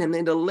faith in him. They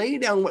had to lay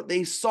down what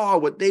they saw,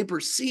 what they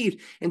perceived,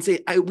 and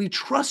say, we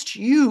trust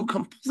you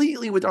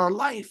completely with our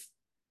life.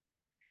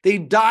 They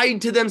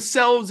died to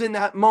themselves in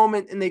that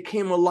moment, and they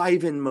came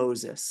alive in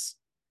Moses.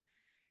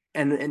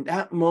 And in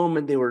that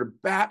moment, they were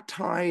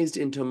baptized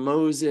into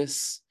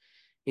Moses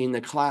in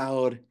the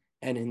cloud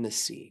and in the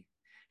sea.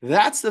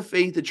 That's the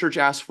faith the church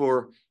asks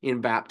for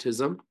in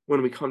baptism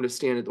when we come to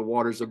stand at the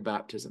waters of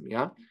baptism.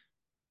 Yeah.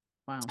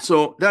 Wow.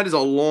 So that is a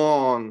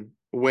long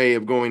way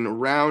of going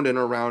around and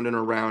around and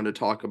around to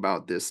talk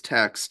about this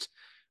text,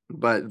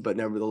 but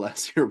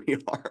nevertheless, here we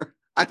are.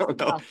 I don't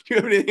know. Wow. Do you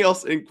have anything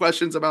else? Any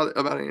questions about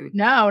Annie?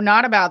 No,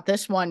 not about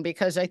this one,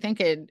 because I think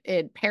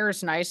it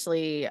pairs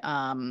nicely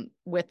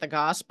with the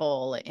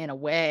gospel in a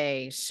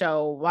way.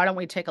 So why don't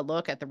we take a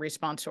look at the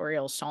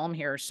responsorial psalm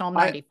here, Psalm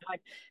 95.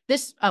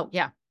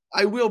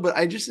 I will, but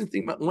I just didn't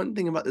think about one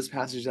thing about this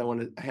passage I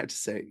have to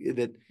say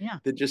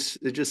that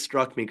just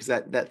struck me, because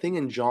that thing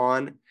in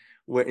John,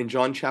 where in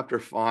John chapter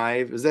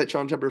 5, is that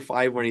John chapter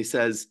 5 when he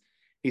says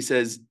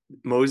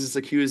Moses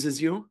accuses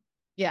you?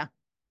 Yeah.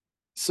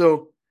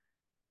 So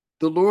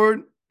the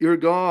Lord your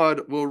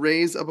God will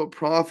raise up a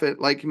prophet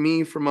like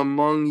me from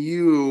among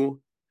you,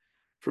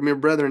 from your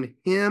brethren.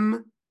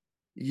 Him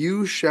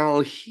you shall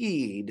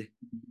heed.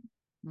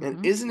 Mm-hmm.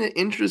 And isn't it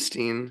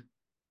interesting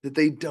that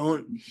they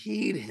don't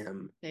heed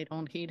him? They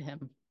don't heed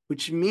him.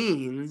 Which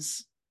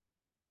means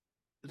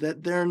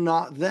that they're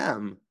not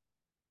them.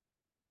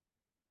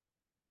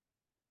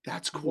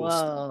 That's cool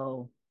stuff,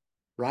 Whoa.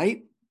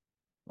 right?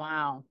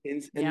 Wow.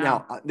 And Yeah.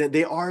 now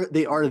they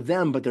are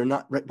them, but they're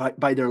not,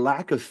 by their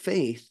lack of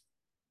faith.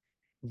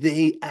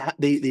 They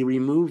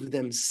remove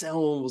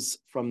themselves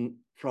from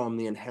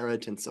the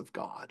inheritance of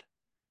God.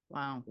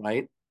 Wow.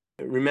 Right?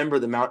 Remember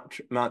the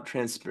Mount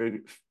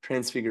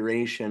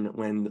Transfiguration,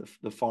 when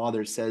the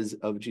Father says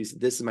of Jesus,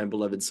 "This is my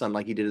beloved Son,"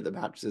 like he did at the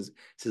baptism,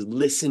 says,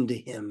 "Listen to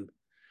him."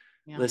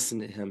 Yeah. Listen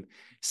to him.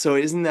 So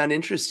isn't that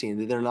interesting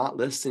that they're not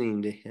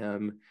listening to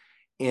him?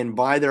 And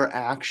by their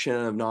action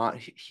of not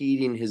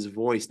heeding his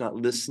voice, not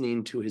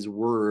listening to his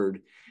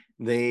word,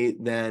 they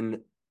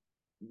then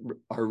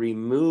are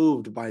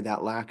removed by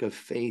that lack of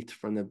faith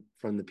from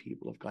the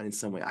people of God in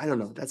some way. I don't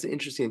know. That's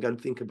interesting. I've got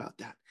to think about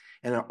that.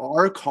 And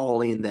our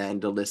calling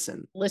then to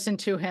listen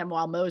to him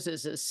while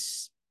Moses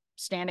is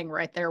standing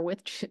right there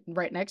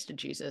right next to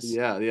Jesus.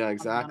 Yeah,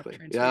 exactly.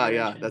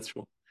 Yeah, that's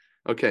cool.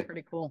 Okay.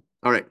 Pretty cool.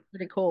 All right.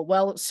 Pretty cool.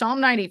 Well, Psalm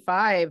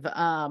 95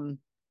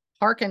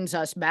 harkens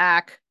us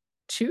back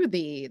to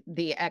the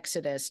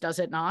Exodus, does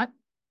it not?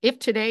 If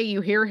today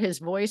you hear his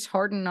voice,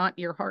 harden not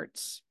your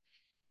hearts.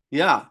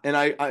 Yeah, and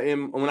I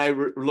am, when I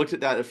looked at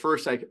that at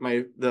first,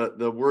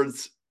 the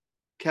words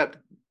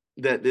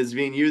that is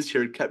being used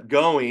here kept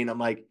going. I'm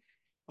like,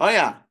 oh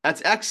yeah,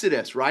 that's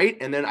Exodus, right?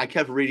 And then I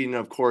kept reading,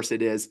 and of course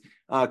it is.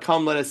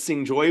 Come, let us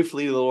sing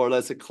joyfully to the Lord. Let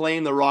us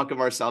acclaim the rock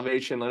of our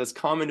salvation. Let us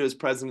come into his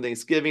presence with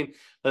thanksgiving.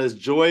 Let us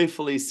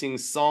joyfully sing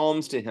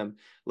psalms to him.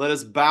 Let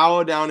us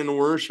bow down and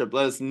worship.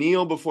 Let us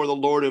kneel before the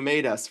Lord who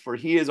made us. For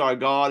he is our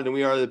God, and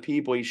we are the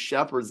people. He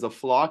shepherds the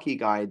flock he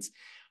guides.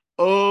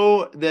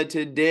 Oh, that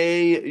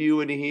today you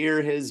would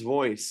hear his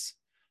voice.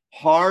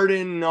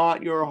 Harden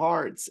not your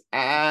hearts,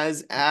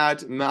 as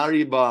at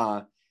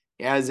Meribah,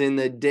 as in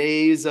the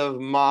days of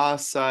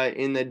Massa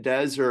in the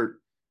desert,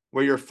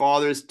 where your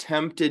fathers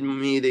tempted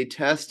me, they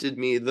tested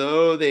me,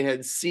 though they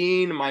had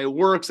seen my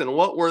works. And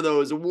what were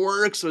those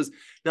works? Was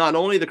not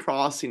only the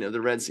crossing of the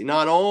Red Sea,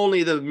 not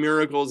only the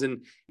miracles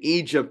in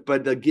Egypt,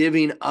 but the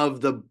giving of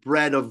the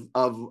bread of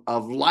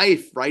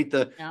life, right?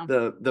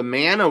 The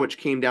manna which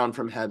came down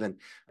from heaven.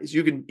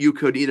 So you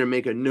could either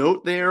make a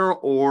note there,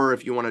 or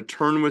if you want to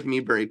turn with me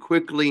very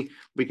quickly,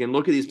 we can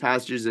look at these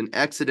passages in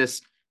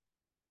Exodus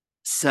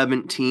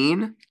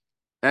 17.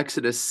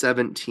 Exodus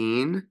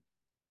 17.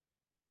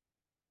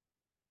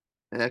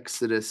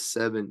 Exodus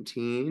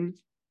 17.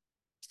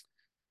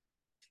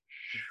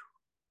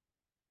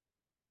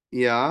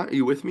 Yeah, are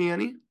you with me,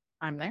 Annie?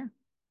 I'm there.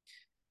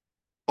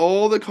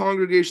 All the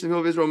congregation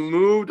of Israel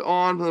moved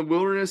on from the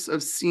wilderness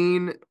of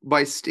Sin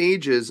by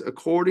stages,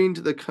 according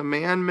to the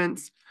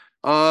commandments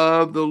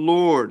of the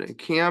Lord, and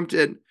camped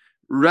at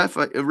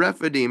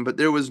Rephidim, but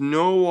there was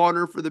no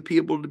water for the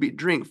people to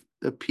drink.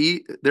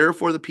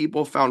 Therefore the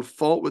people found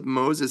fault with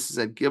Moses and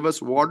said, "Give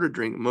us water to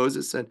drink."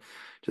 Moses said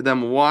to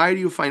them, "Why do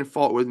you find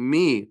fault with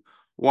me?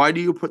 Why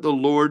do you put the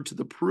Lord to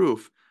the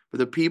proof?" For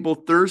the people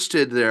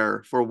thirsted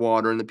there for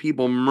water, and the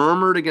people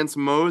murmured against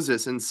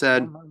Moses and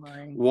said,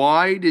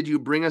 "Why did you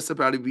bring us up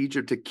out of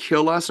Egypt to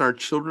kill us, our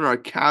children, our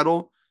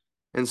cattle,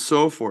 and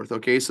so forth?"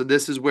 Okay, so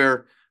this is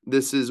where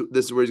he's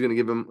going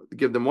to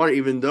give them water,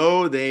 even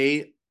though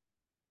they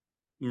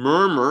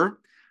murmur.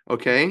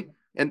 Okay,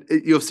 and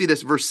you'll see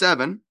this, verse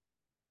 7.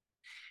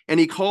 And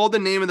he called the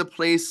name of the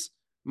place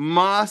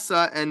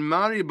Massa and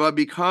Meribah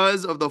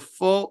because of the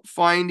fault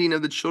finding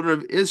of the children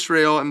of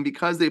Israel, and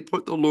because they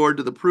put the Lord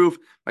to the proof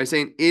by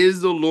saying,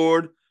 "Is the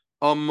Lord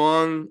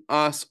among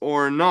us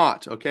or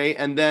not?" Okay,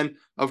 and then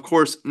of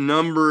course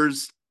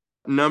Numbers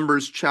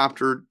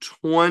chapter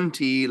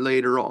 20,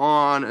 later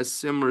on a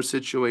similar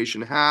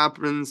situation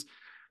happens.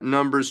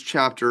 Numbers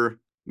chapter,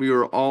 we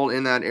were all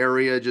in that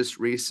area just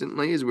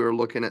recently as we were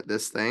looking at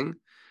this thing.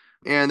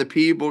 And the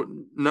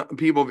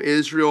people of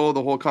Israel,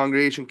 the whole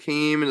congregation,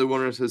 came into the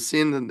wilderness of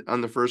Sin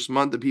on the first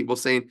month. The people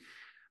staying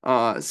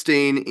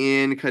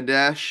in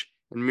Kadesh,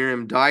 and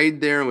Miriam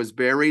died there and was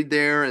buried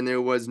there, and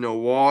there was no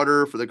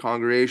water for the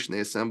congregation.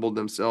 They assembled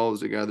themselves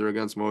together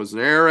against Moses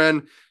and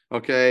Aaron.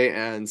 Okay,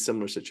 and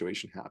similar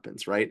situation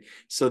happens, right?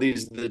 So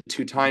these are the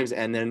two times,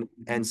 and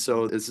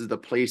so this is the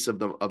place of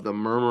the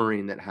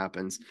murmuring that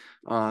happens,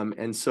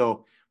 and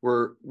so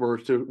we're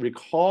to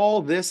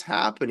recall this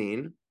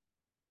happening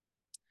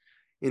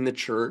in the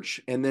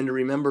church, and then to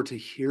remember to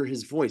hear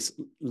his voice,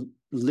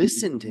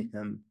 listen to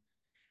him,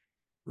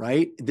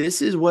 right?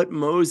 This is what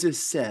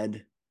Moses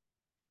said,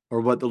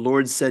 or what the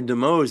Lord said to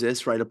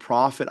Moses, right? "A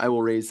prophet I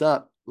will raise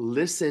up,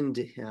 listen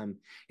to him."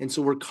 And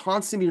so we're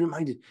constantly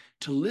reminded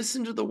to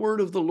listen to the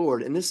word of the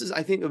Lord. And this is,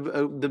 I think, of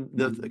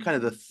the kind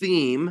of the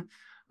theme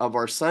of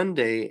our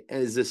Sunday,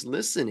 is this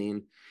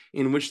listening,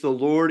 in which the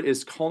Lord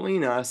is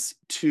calling us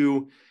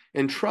to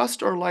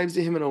entrust our lives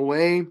to him in a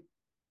way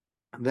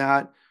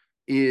that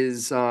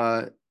is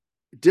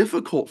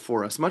difficult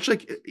for us, much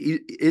like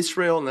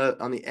Israel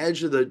on the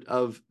edge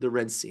of the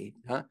Red Sea.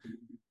 Huh?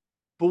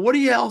 But what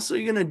else are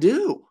you going to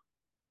do?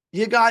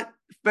 You got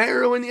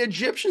Pharaoh and the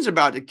Egyptians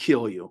about to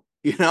kill you,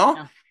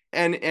 Yeah.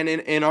 And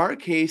in our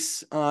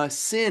case,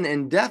 sin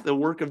and death, the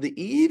work of the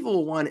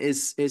evil one,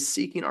 is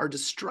seeking our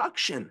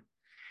destruction.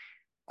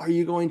 Are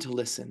you going to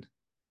listen?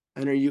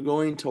 And are you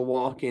going to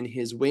walk in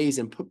his ways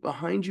and put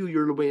behind you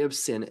your way of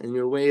sin and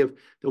the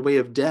way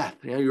of death,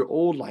 your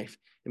old life,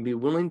 and be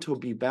willing to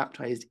be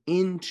baptized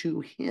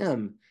into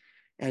him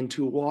and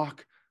to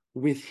walk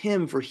with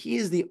him? For he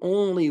is the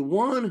only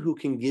one who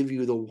can give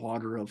you the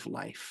water of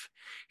life.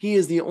 He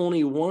is the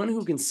only one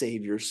who can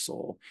save your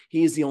soul.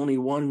 He is the only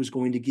one who's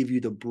going to give you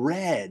the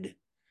bread,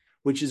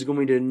 which is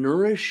going to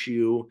nourish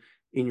you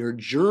in your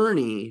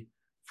journey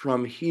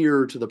from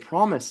here to the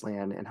promised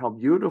land. And how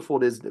beautiful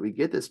it is that we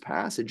get this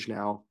passage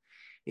now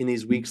in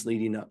these weeks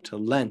leading up to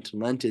Lent.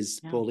 Lent is,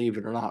 believe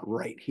it or not,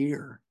 right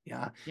here.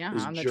 Yeah.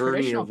 On the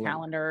traditional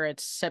calendar,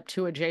 it's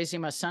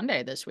Septuagesima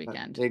Sunday this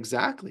weekend.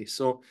 Exactly.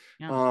 So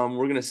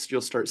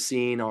you'll start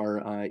seeing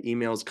our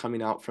emails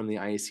coming out from the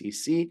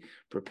ICC,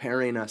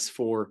 preparing us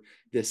for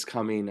this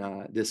coming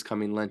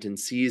Lenten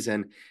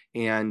season.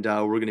 And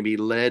we're going to be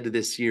led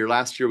this year.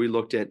 Last year, we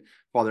looked at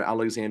Father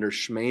Alexander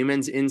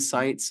Schmeimann's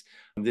insights.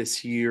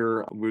 This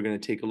year, we're going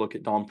to take a look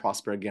at Dom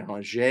Prosper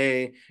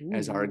Guéranger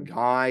as our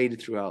guide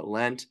throughout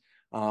Lent.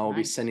 We'll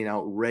be sending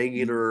out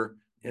regular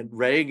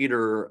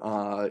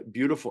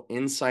beautiful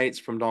insights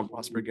from Dom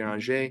Prosper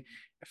Guéranger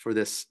for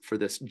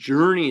this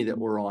journey that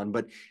we're on.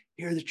 But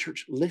here, the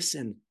church,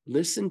 listen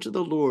to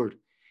the Lord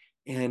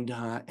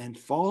and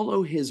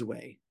follow his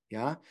way.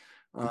 And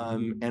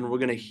we're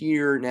going to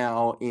hear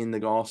now in the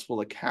gospel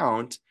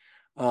account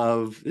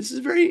of, this is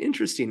very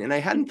interesting, and I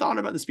hadn't thought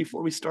about this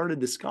before we started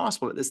this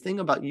gospel, but this thing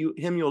about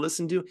him you'll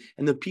listen to,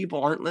 and the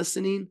people aren't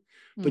listening.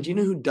 But you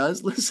know who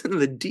does listen?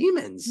 The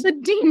demons. The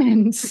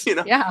demons.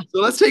 Yeah.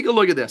 So let's take a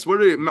look at this.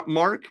 What are we,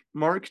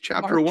 Mark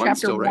chapter 1 chapter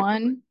still, 1.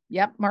 Right?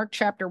 Yep, Mark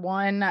chapter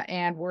 1,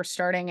 and we're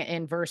starting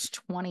in verse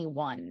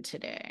 21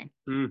 today.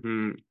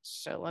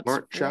 So let's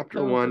Mark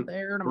chapter 1,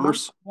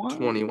 verse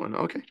 21.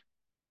 Okay.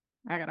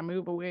 I got to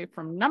move away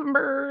from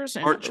numbers.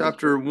 Mark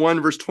chapter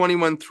 1, verse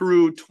 21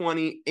 through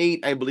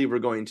 28, I believe we're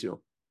going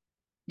to.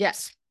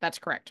 Yes, that's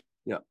correct.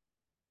 Yeah.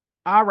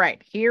 All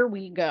right, here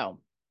we go.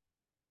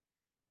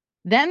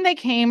 Then they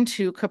came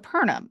to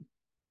Capernaum,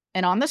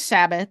 and on the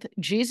Sabbath,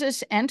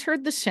 Jesus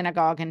entered the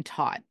synagogue and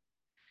taught.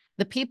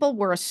 The people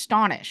were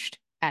astonished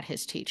at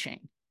his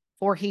teaching,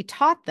 for he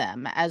taught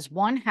them as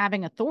one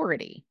having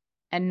authority,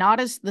 and not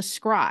as the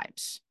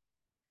scribes.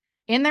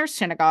 In their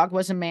synagogue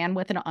was a man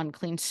with an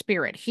unclean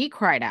spirit. He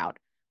cried out,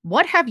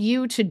 "What have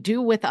you to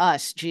do with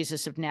us,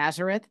 Jesus of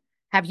Nazareth?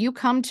 Have you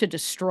come to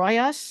destroy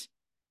us?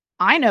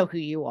 I know who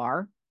you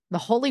are, the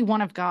Holy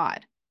One of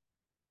God."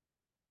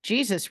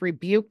 Jesus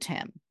rebuked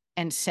him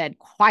and said,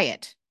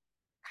 "Quiet,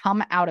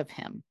 come out of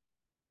him."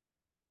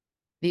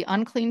 The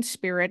unclean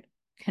spirit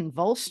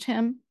convulsed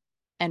him,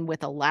 and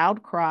with a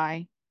loud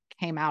cry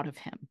came out of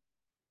him.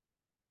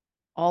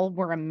 All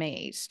were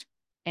amazed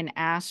and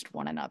asked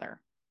one another,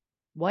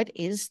 "What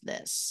is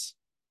this?"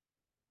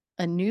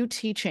 A new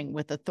teaching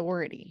with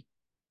authority.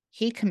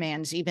 He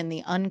commands even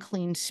the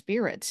unclean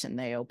spirits, and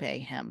they obey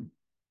him.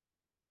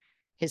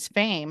 His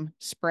fame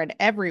spread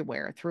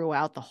everywhere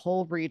throughout the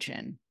whole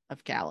region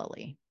of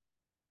Galilee.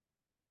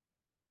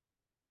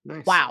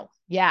 Nice. Wow.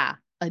 Yeah.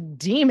 A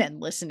demon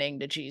listening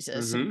to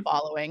Jesus and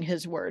following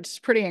his words.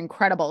 Pretty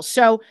incredible.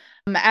 So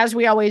as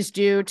we always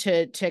do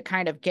to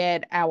kind of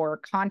get our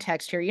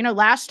context here,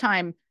 last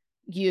time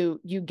you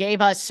gave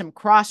us some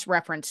cross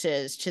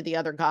references to the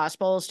other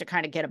gospels to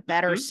kind of get a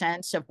better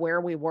sense of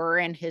where we were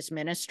in his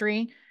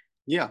ministry.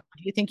 Yeah.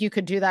 Do you think you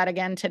could do that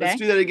again today?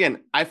 Let's do that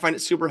again. I find it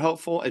super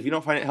helpful. If you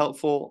don't find it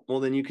helpful, well,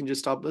 then you can just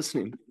stop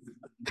listening.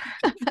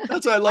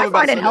 That's what I love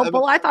about it. I find it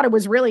helpful. I thought it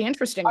was really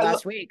interesting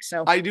last week.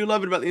 So I do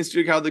love it about the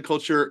Institute of Catholic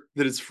Culture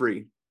that it's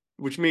free,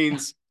 which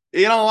means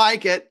you don't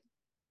like it,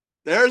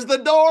 there's the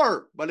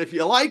door. But if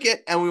you like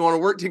it and we want to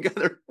work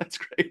together, that's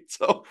great.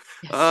 So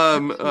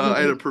I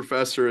had a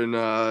professor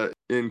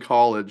in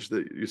college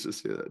that used to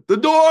say that. The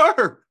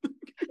door!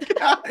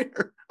 Get out of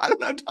here. I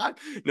don't have time.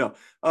 No.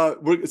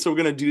 We're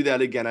going to do that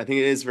again. I think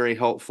it is very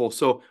helpful.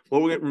 So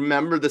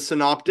remember the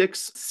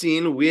synoptics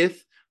seen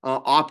with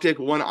optic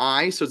one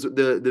eye. So it's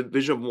the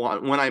vision of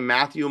one eye,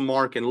 Matthew,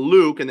 Mark, and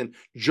Luke. And then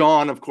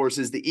John, of course,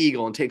 is the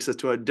eagle and takes us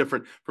to a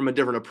different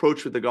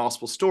approach with the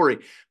gospel story.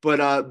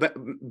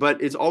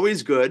 But it's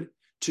always good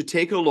to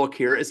take a look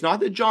here. It's not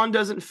that John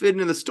doesn't fit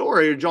into the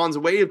story or John's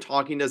way of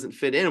talking doesn't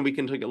fit in. We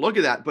can take a look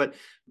at that.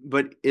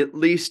 But at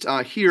least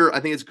here, I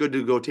think it's good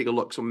to go take a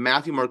look. So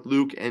Matthew, Mark,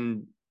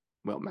 and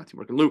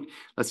Luke.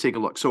 Let's take a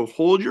look. So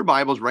hold your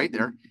Bibles right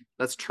there.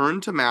 Let's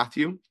turn to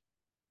Matthew.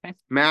 Okay.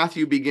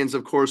 Matthew begins,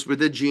 of course,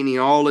 with a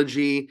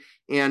genealogy.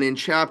 And in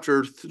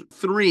chapter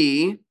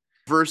 3,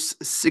 verse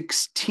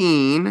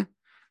 16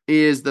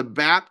 is the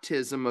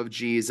baptism of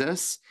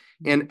Jesus.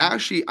 And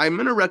actually, I'm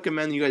going to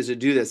recommend you guys to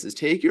do this, is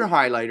take your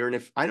highlighter.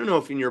 And I don't know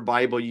if in your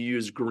Bible you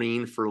use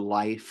green for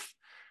life.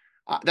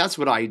 That's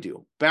what I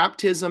do.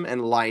 Baptism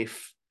and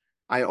life,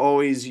 I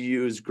always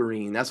use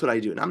green. That's what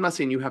I do. And I'm not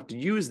saying you have to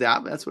use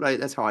that, but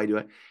that's how I do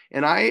it.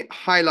 And I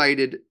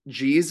highlighted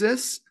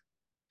Jesus.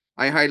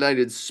 I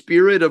highlighted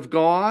Spirit of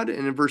God.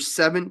 And in verse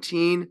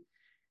 17,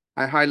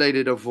 I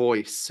highlighted a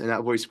voice, and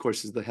that voice, of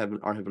course, is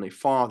our Heavenly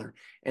Father.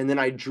 And then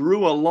I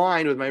drew a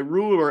line with my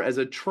ruler as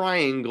a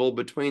triangle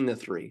between the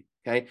three,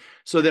 okay?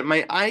 So that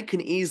my eye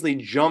can easily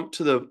jump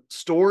to the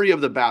story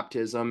of the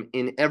baptism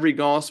in every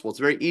gospel. It's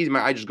very easy.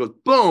 My eye just goes,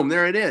 boom,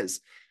 there it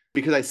is.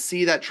 Because I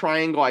see that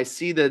triangle, I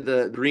see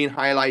the green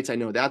highlights. I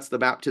know that's the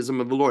baptism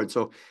of the Lord.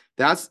 So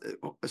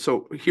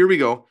here we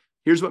go.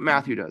 Here's what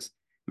Matthew does.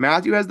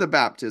 Matthew has the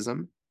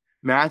baptism.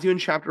 Matthew in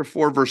chapter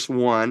 4, verse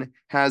 1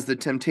 has the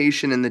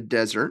temptation in the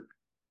desert.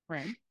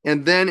 Right.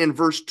 And then in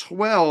verse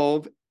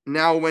 12,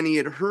 now when he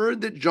had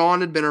heard that John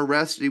had been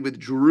arrested, he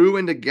withdrew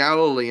into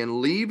Galilee,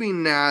 and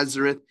leaving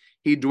Nazareth,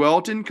 he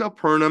dwelt in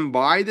Capernaum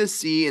by the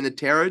sea in the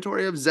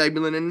territory of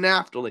Zebulun and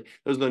Naphtali.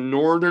 Those are the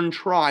northern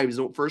tribes,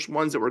 the first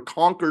ones that were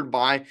conquered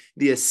by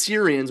the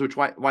Assyrians, which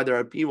why there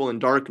are people in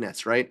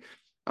darkness, right?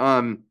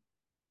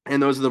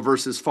 And those are the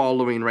verses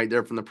following right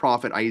there from the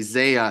prophet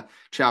Isaiah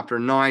chapter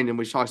 9, in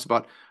which talks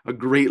about a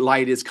great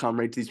light has come,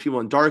 right, to these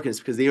people in darkness,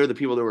 because they are the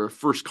people that were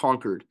first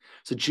conquered.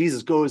 So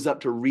Jesus goes up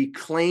to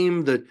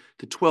reclaim the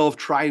 12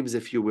 tribes,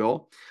 if you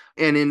will.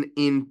 And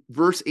in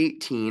verse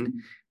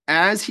 18,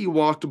 as he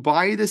walked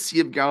by the Sea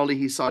of Galilee,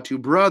 he saw two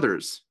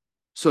brothers.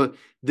 So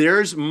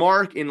there's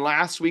Mark in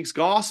last week's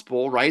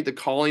gospel, right, the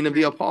calling of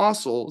the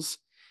apostles.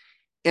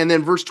 And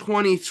then verse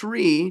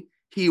 23,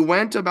 he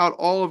went about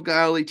all of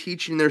Galilee,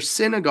 teaching their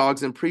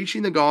synagogues and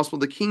preaching the gospel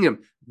of the kingdom.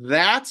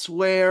 That's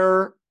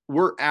where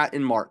we're at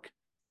in Mark.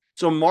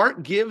 So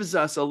Mark gives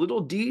us a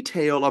little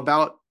detail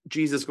about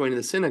Jesus going to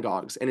the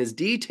synagogues. And his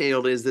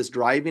detail is this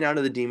driving out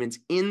of the demons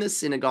in the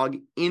synagogue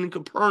in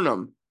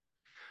Capernaum.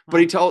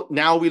 But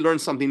now we learn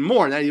something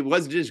more. That he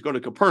wasn't just going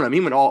to Capernaum. He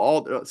went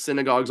all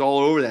synagogues all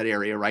over that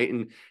area,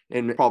 right?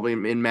 And probably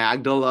in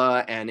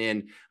Magdala and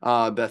in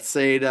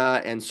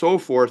Bethsaida and so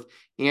forth.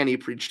 And he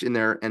preached in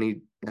there,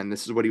 and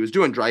this is what he was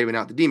doing, driving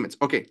out the demons.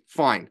 Okay,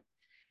 fine.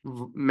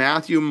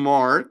 Matthew,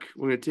 Mark,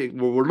 we're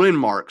in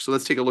Mark, so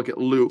let's take a look at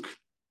Luke.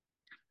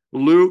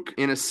 Luke,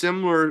 in a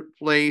similar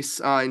place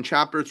in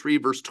chapter 3,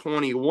 verse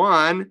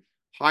 21,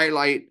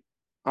 highlight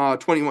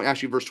 21,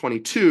 actually verse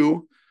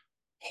 22,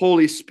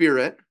 Holy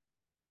Spirit,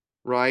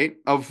 right?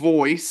 A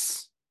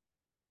voice,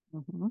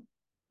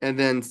 and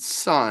then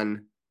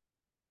Son,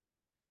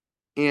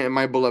 and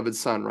my beloved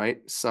Son,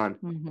 right? Son.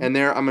 And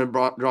there I'm going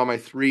to draw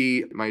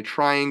my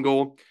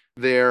triangle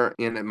there,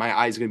 and my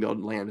eye's going to be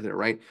able to land there,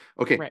 right?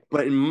 Okay, right.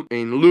 But in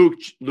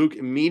Luke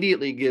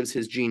immediately gives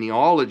his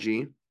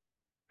genealogy,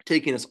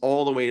 taking us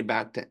all the way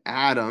back to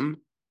Adam,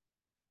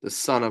 the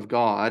Son of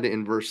God,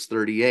 in verse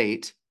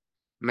 38.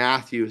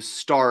 Matthew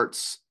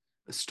starts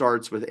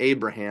with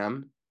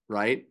Abraham,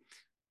 right?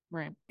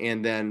 Right.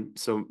 And then,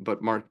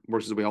 but Mark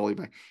works his way all the way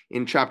back.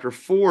 In chapter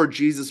 4,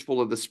 Jesus, full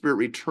of the Spirit,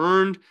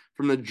 returned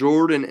from the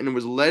Jordan and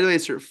was led by the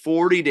Spirit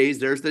 40 days.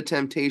 There's the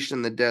temptation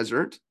in the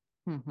desert.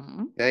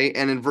 Okay.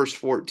 And in verse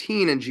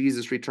 14, and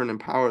Jesus returned in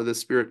power of the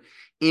Spirit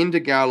into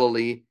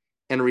Galilee,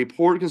 and a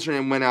report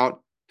concerning him went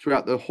out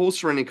throughout the whole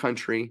surrounding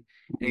country,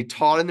 and he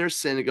taught in their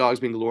synagogues,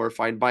 being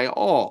glorified by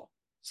all.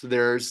 So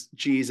there's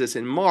Jesus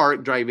in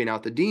Mark driving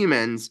out the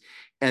demons.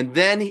 And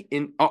then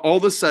all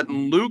of a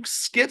sudden, Luke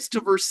skips to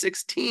verse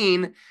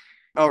 16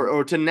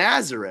 or to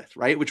Nazareth,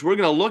 right? Which we're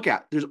going to look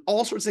at. There's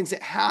all sorts of things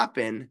that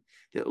happen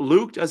that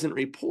Luke doesn't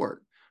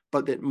report,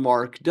 but that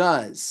Mark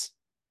does.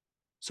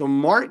 So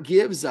Mark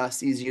gives us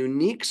these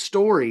unique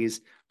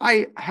stories.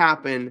 I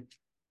happen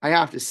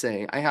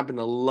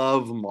to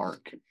love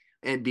Mark.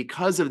 And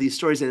because of these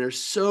stories, and they're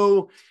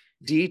so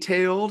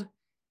detailed,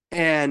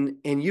 and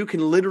you can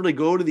literally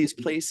go to these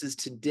places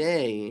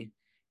today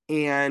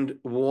and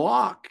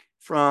walk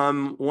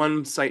from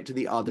one site to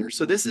the other.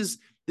 So this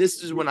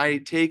is when I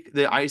take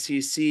the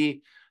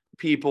ICC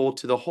people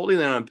to the Holy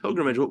Land on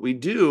pilgrimage. What we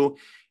do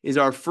is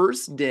our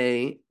first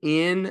day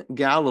in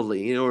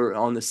Galilee, or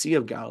on the Sea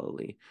of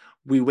Galilee,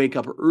 we wake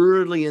up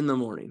early in the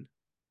morning,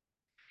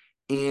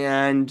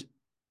 and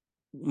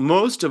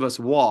most of us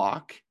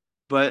walk,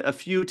 but a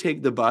few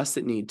take the bus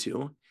that need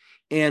to.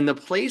 And the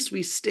place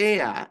we stay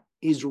at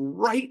is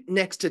right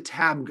next to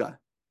Tabgha.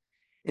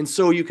 And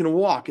so you can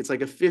walk. It's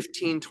like a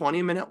 15,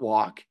 20-minute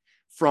walk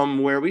from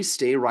where we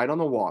stay, right on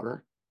the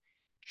water,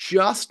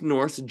 just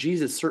north.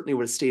 Jesus certainly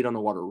would have stayed on the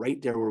water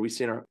right there where we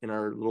stay in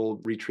our little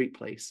retreat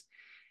place.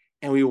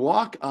 And we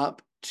walk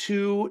up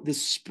to the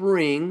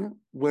spring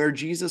where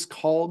Jesus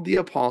called the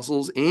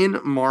apostles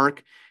in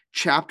Mark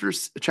chapter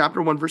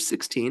 1, verse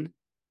 16.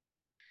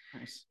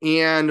 Nice.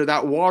 And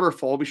that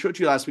waterfall, we showed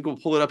you last week. We'll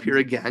pull it up here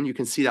again. You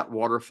can see that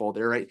waterfall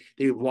there, right?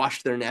 They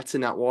washed their nets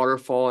in that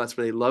waterfall. That's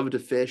where they love to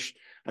fish.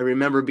 I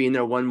remember being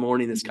there one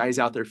morning. This guy's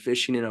out there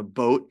fishing in a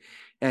boat,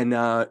 and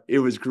it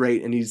was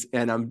great.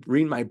 And I'm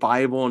reading my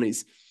Bible, and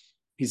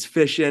he's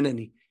fishing,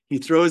 and he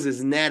throws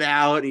his net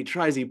out, and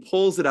he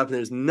pulls it up, and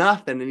there's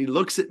nothing. And he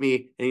looks at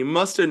me, and he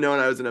must have known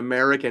I was an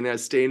American, and I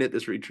was staying at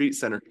this retreat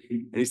center.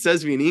 And he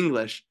says to me in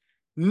English,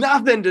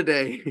 "Nothing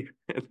today."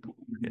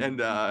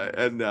 and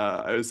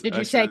I was. Did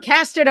you say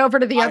cast it over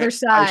to the other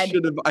side?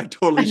 I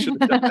totally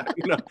should have done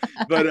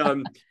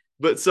that.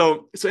 But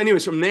so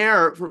anyways, from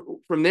there,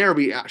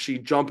 we actually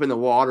jump in the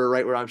water,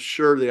 right? Where I'm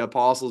sure the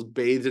apostles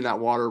bathed in that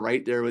water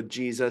right there with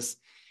Jesus,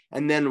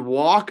 and then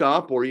walk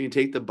up, or you can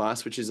take the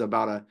bus, which is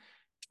about a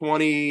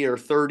 20 or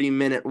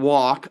 30-minute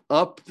walk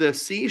up the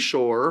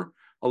seashore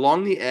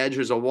along the edge.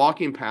 There's a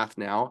walking path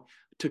now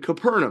to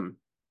Capernaum.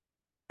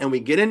 And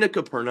we get into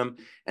Capernaum,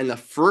 and the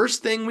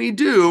first thing we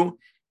do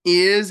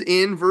is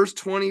in verse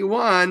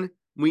 21,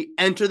 we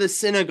enter the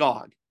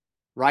synagogue.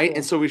 Right. Cool.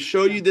 And so we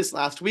showed you this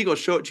last week. I'll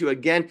show it to you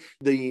again.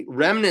 The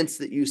remnants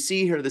that you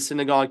see here, the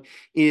synagogue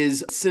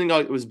is a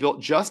synagogue that was built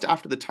just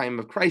after the time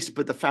of Christ.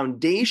 But the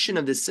foundation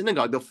of this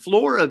synagogue, the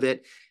floor of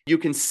it, you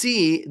can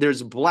see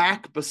there's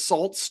black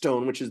basalt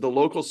stone, which is the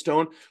local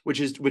stone,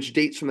 which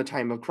dates from the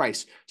time of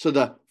Christ. So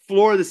the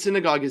floor of the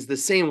synagogue is the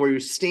same, where you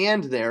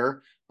stand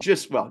there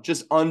just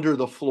under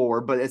the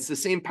floor, but it's the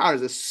same pattern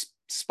as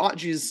the spot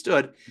Jesus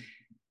stood.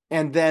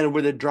 And then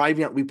with the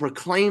driving out, we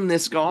proclaim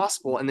this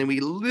gospel, and then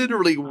we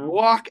literally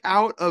walk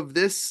out of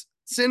this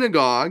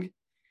synagogue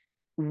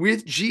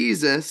with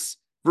Jesus,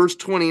 verse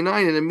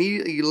 29, and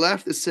immediately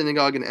left the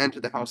synagogue and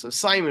entered the house of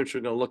Simon, which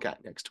we're going to look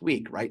at next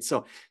week, right?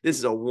 So this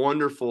is a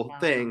wonderful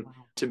thing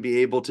to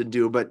be able to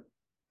do. But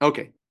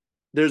okay,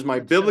 there's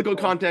my biblical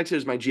context,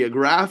 there's my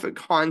geographic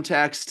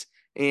context,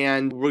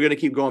 and we're going to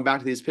keep going back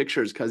to these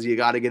pictures because you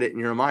got to get it in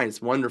your mind.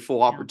 It's a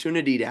wonderful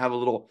opportunity to have a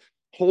little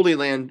Holy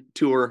Land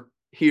tour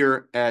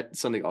here at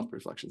Sunday Gospel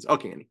Reflections.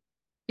 Okay, Annie.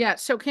 Yeah.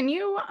 So can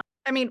you,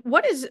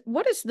 what is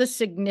the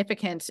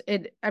significance?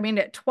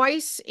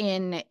 Twice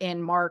in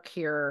Mark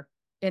here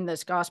in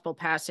this gospel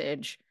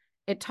passage,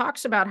 it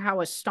talks about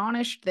how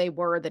astonished they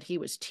were that he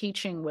was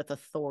teaching with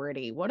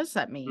authority. What does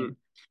that mean?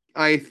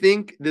 I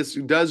think this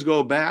does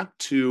go back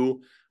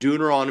to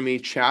Deuteronomy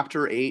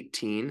chapter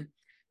 18.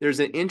 There's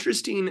an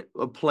interesting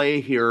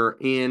play here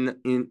in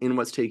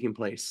what's taking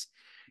place.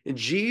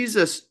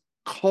 Jesus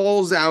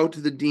calls out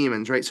the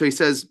demons, right? So he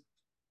says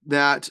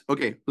that,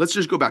 okay, let's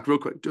just go back real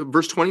quick to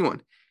verse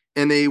 21.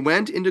 And they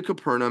went into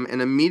Capernaum,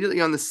 and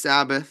immediately on the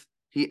Sabbath,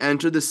 he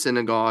entered the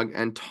synagogue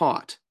and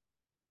taught.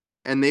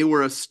 And they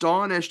were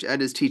astonished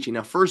at his teaching.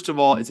 Now, first of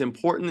all, it's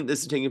important that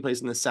this is taking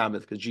place on the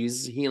Sabbath, because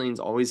Jesus'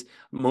 healings always,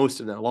 a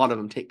lot of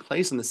them take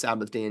place on the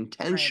Sabbath day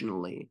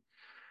intentionally. Right.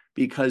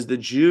 Because the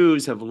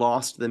Jews have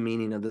lost the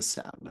meaning of the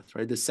Sabbath,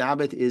 right? The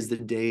Sabbath is the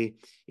day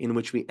in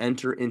which we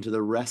enter into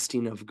the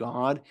resting of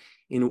God,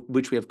 in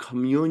which we have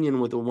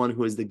communion with the one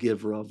who is the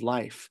giver of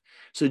life.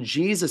 So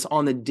Jesus,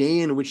 on the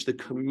day in which the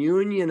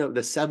communion of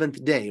the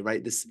seventh day,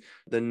 right?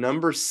 The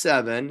number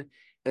 7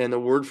 and the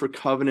word for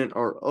covenant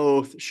or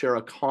oath share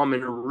a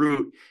common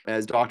root,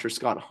 as Dr.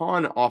 Scott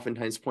Hahn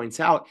oftentimes points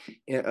out,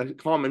 a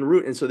common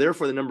root. And so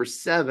therefore the number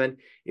 7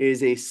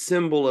 is a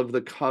symbol of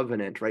the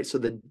covenant, right? So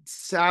the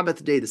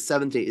Sabbath day, the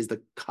 7th day, is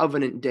the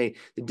covenant day,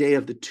 the day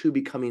of the two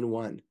becoming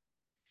one.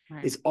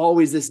 Right. It's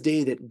always this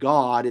day that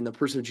God, in the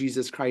person of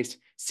Jesus Christ,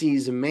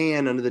 sees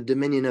man under the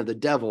dominion of the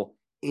devil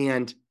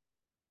and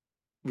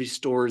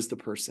restores the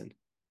person.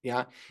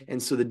 Yeah.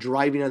 And so the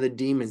driving of the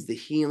demons, the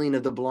healing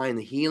of the blind,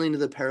 the healing of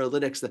the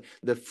paralytics,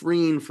 the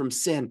freeing from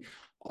sin,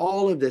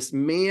 all of this,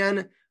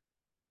 man,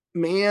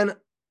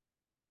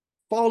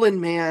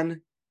 fallen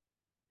man,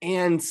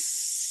 and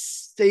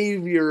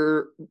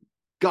Savior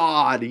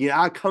God,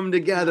 come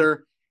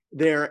together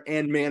there,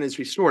 and man is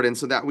restored. And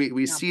so that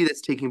we see this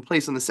taking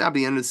place on the Sabbath,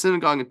 the end of the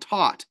synagogue, and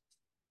taught.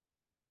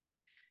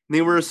 And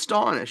they were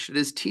astonished at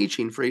his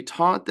teaching, for he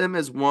taught them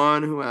as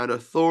one who had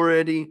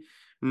authority,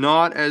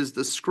 not as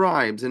the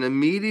scribes. And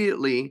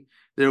immediately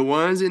there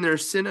was in their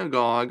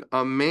synagogue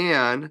a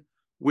man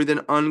with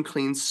an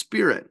unclean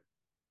spirit,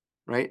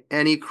 right?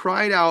 And he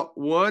cried out,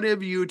 "What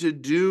have you to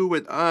do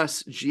with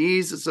us,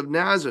 Jesus of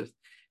Nazareth?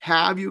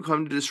 Have you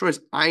come to destroy us?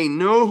 I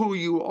know who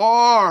you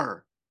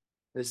are."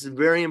 This is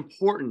very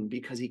important,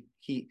 because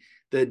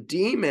the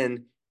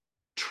demon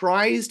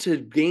tries to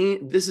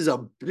gain, this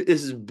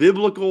is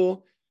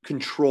biblical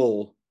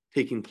control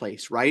taking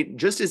place, right?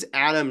 Just as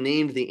Adam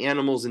named the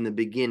animals in the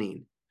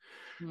beginning.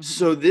 Mm-hmm.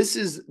 So this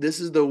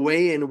is the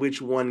way in which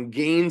one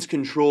gains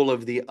control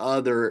of the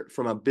other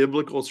from a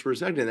biblical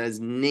perspective, as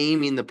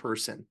naming the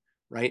person,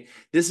 right?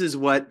 This is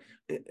what,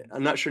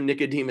 I'm not sure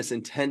Nicodemus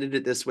intended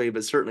it this way,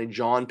 but certainly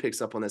John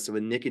picks up on this. So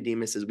when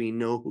Nicodemus says, "We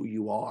know who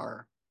you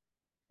are."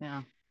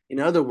 Yeah. In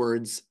other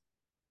words,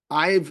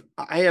 I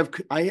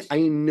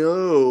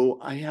know,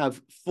 I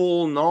have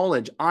full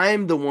knowledge.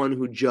 I'm the one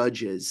who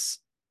judges.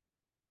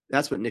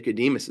 That's what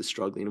Nicodemus is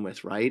struggling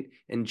with, right?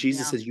 And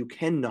Jesus says, "You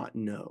cannot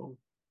know,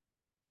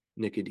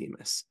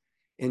 Nicodemus."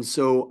 And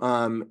so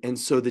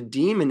the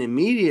demon,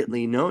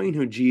 immediately knowing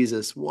who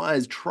Jesus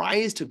was,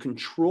 tries to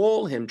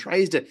control him,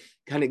 tries to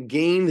kind of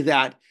gain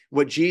that,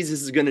 what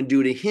Jesus is going to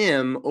do to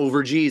him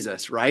over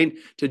Jesus, right?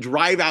 To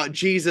drive out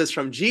Jesus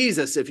from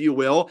Jesus, if you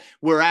will,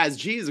 whereas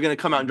Jesus is going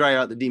to come out and drive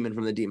out the demon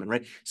from the demon,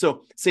 right?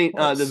 So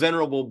the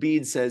Venerable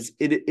Bede says,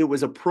 it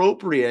was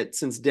appropriate,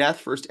 since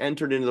death first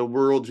entered into the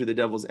world through the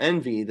devil's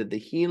envy, that the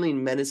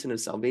healing medicine of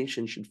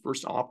salvation should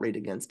first operate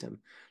against him.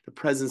 The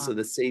presence of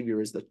the Savior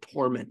is the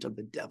torment of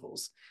the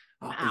devils.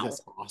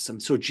 That's Wow. awesome.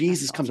 So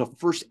Jesus That's comes awesome. up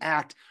first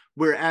act,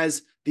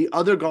 whereas the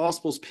other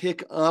gospels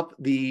pick up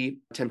the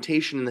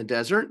temptation in the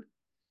desert.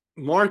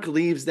 Mark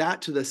leaves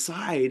that to the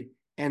side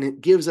and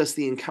it gives us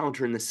the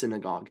encounter in the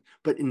synagogue.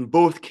 But in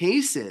both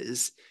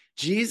cases,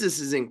 Jesus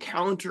is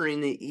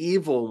encountering the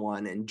evil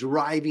one and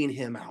driving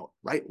him out,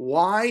 right?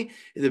 Why?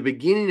 At the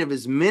beginning of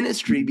his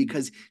ministry,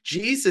 because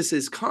Jesus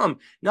has come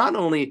not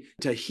only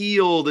to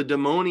heal the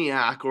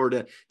demoniac or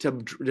to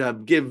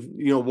give,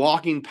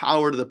 walking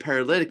power to the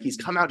paralytic, he's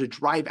come out to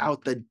drive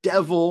out the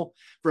devil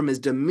from his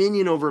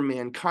dominion over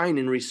mankind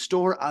and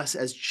restore us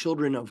as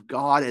children of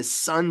God, as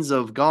sons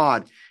of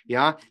God.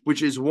 Yeah,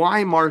 which is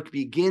why Mark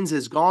begins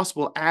his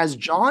gospel as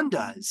John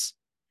does.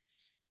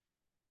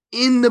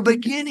 In the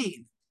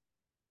beginning.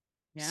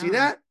 Yeah. See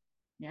that?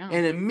 Yeah.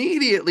 And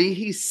immediately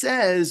he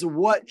says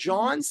what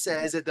John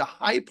says at the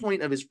high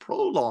point of his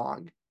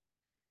prologue,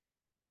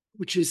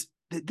 which is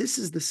that this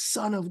is the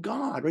Son of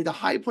God, right? The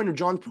high point of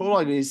John's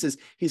prologue, he says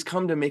he's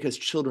come to make us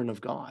children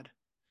of God.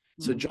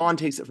 So John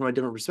takes it from a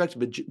different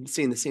perspective, but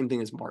saying the same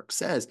thing as Mark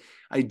says,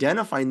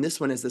 identifying this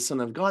one as the Son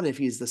of God. If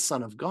he's the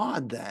Son of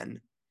God,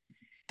 then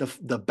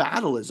the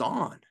battle is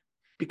on,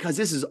 because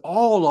this is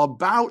all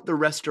about the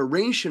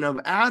restoration of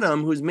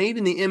Adam, who's made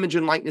in the image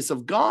and likeness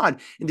of God.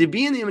 And to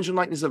be in the image and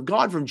likeness of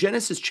God from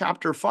Genesis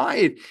chapter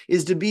 5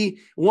 is to be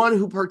one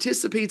who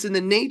participates in the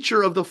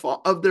nature of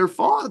their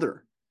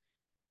father.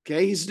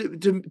 Okay, he's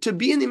to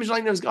be in the image and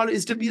likeness of God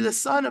is to be the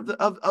son of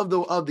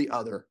the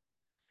other.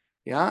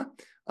 Yeah.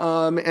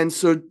 And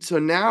so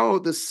now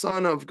the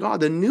Son of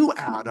God, the new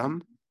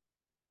Adam,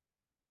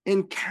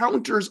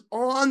 encounters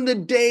on the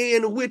day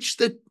in which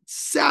the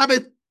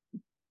Sabbath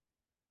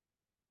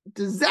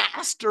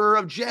disaster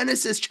of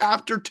Genesis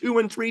chapter 2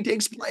 and 3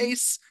 takes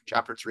place.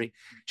 Chapter 3,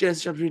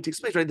 Genesis chapter 3 takes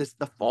place, right?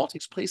 The fall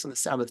takes place on the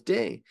Sabbath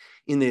day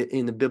in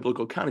the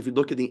biblical account. If you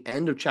look at the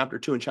end of chapter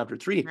 2 and chapter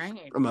 3,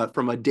 right,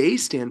 from a day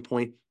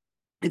standpoint,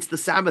 it's the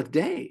Sabbath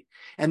day.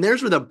 And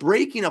there's where the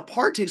breaking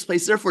apart takes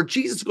place. Therefore,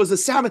 Jesus goes to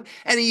Sabbath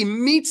and he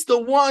meets the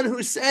one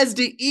who says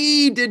to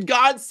Eve, did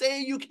God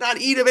say you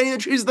cannot eat of any of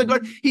the trees of the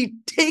garden? He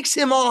takes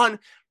him on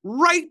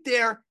right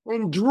there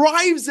and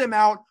drives him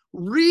out,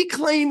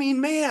 reclaiming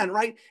man,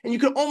 right? And you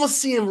can almost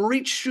see him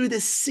reach through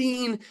this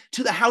scene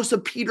to the house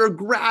of Peter,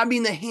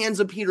 grabbing the hands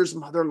of Peter's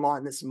mother-in-law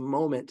in this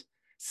moment.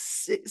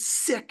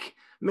 Sick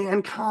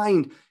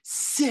mankind,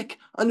 sick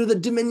under the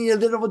dominion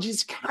of the devil.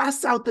 Jesus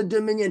casts out the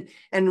dominion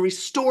and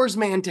restores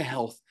man to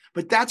health.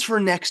 But that's for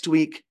next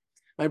week,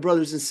 my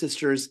brothers and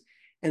sisters.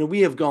 And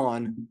we have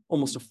gone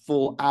almost a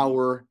full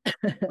hour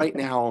right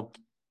now.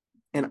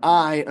 And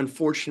I,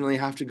 unfortunately,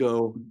 have to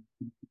go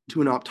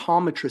to an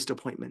optometrist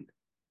appointment.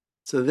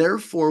 So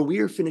therefore, we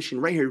are finishing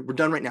right here. We're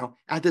done right now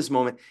at this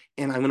moment.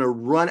 And I'm going to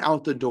run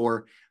out the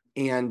door.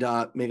 And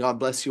may God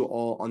bless you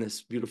all on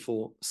this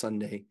beautiful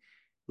Sunday.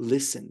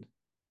 Listen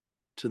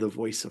to the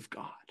voice of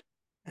God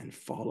and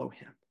follow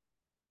him.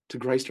 To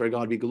Christ our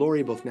God be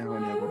glory both now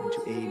and ever and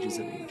to ages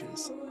of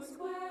ages.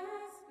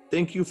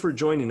 Thank you for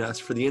joining us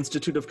for the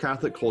Institute of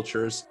Catholic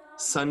Culture's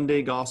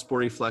Sunday Gospel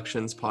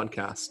Reflections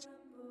podcast.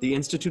 The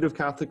Institute of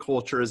Catholic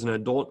Culture is an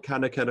adult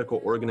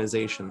catechetical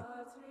organization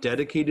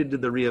dedicated to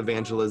the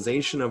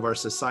re-evangelization of our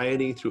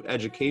society through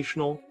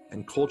educational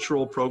and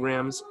cultural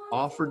programs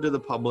offered to the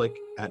public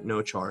at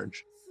no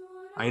charge.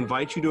 I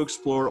invite you to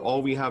explore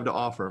all we have to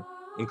offer,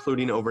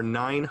 including over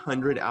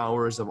 900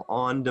 hours of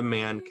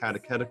on-demand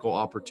catechetical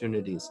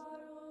opportunities,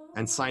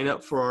 and sign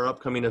up for our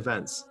upcoming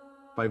events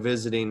by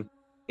visiting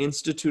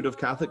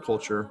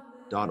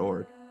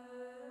instituteofcatholicculture.org.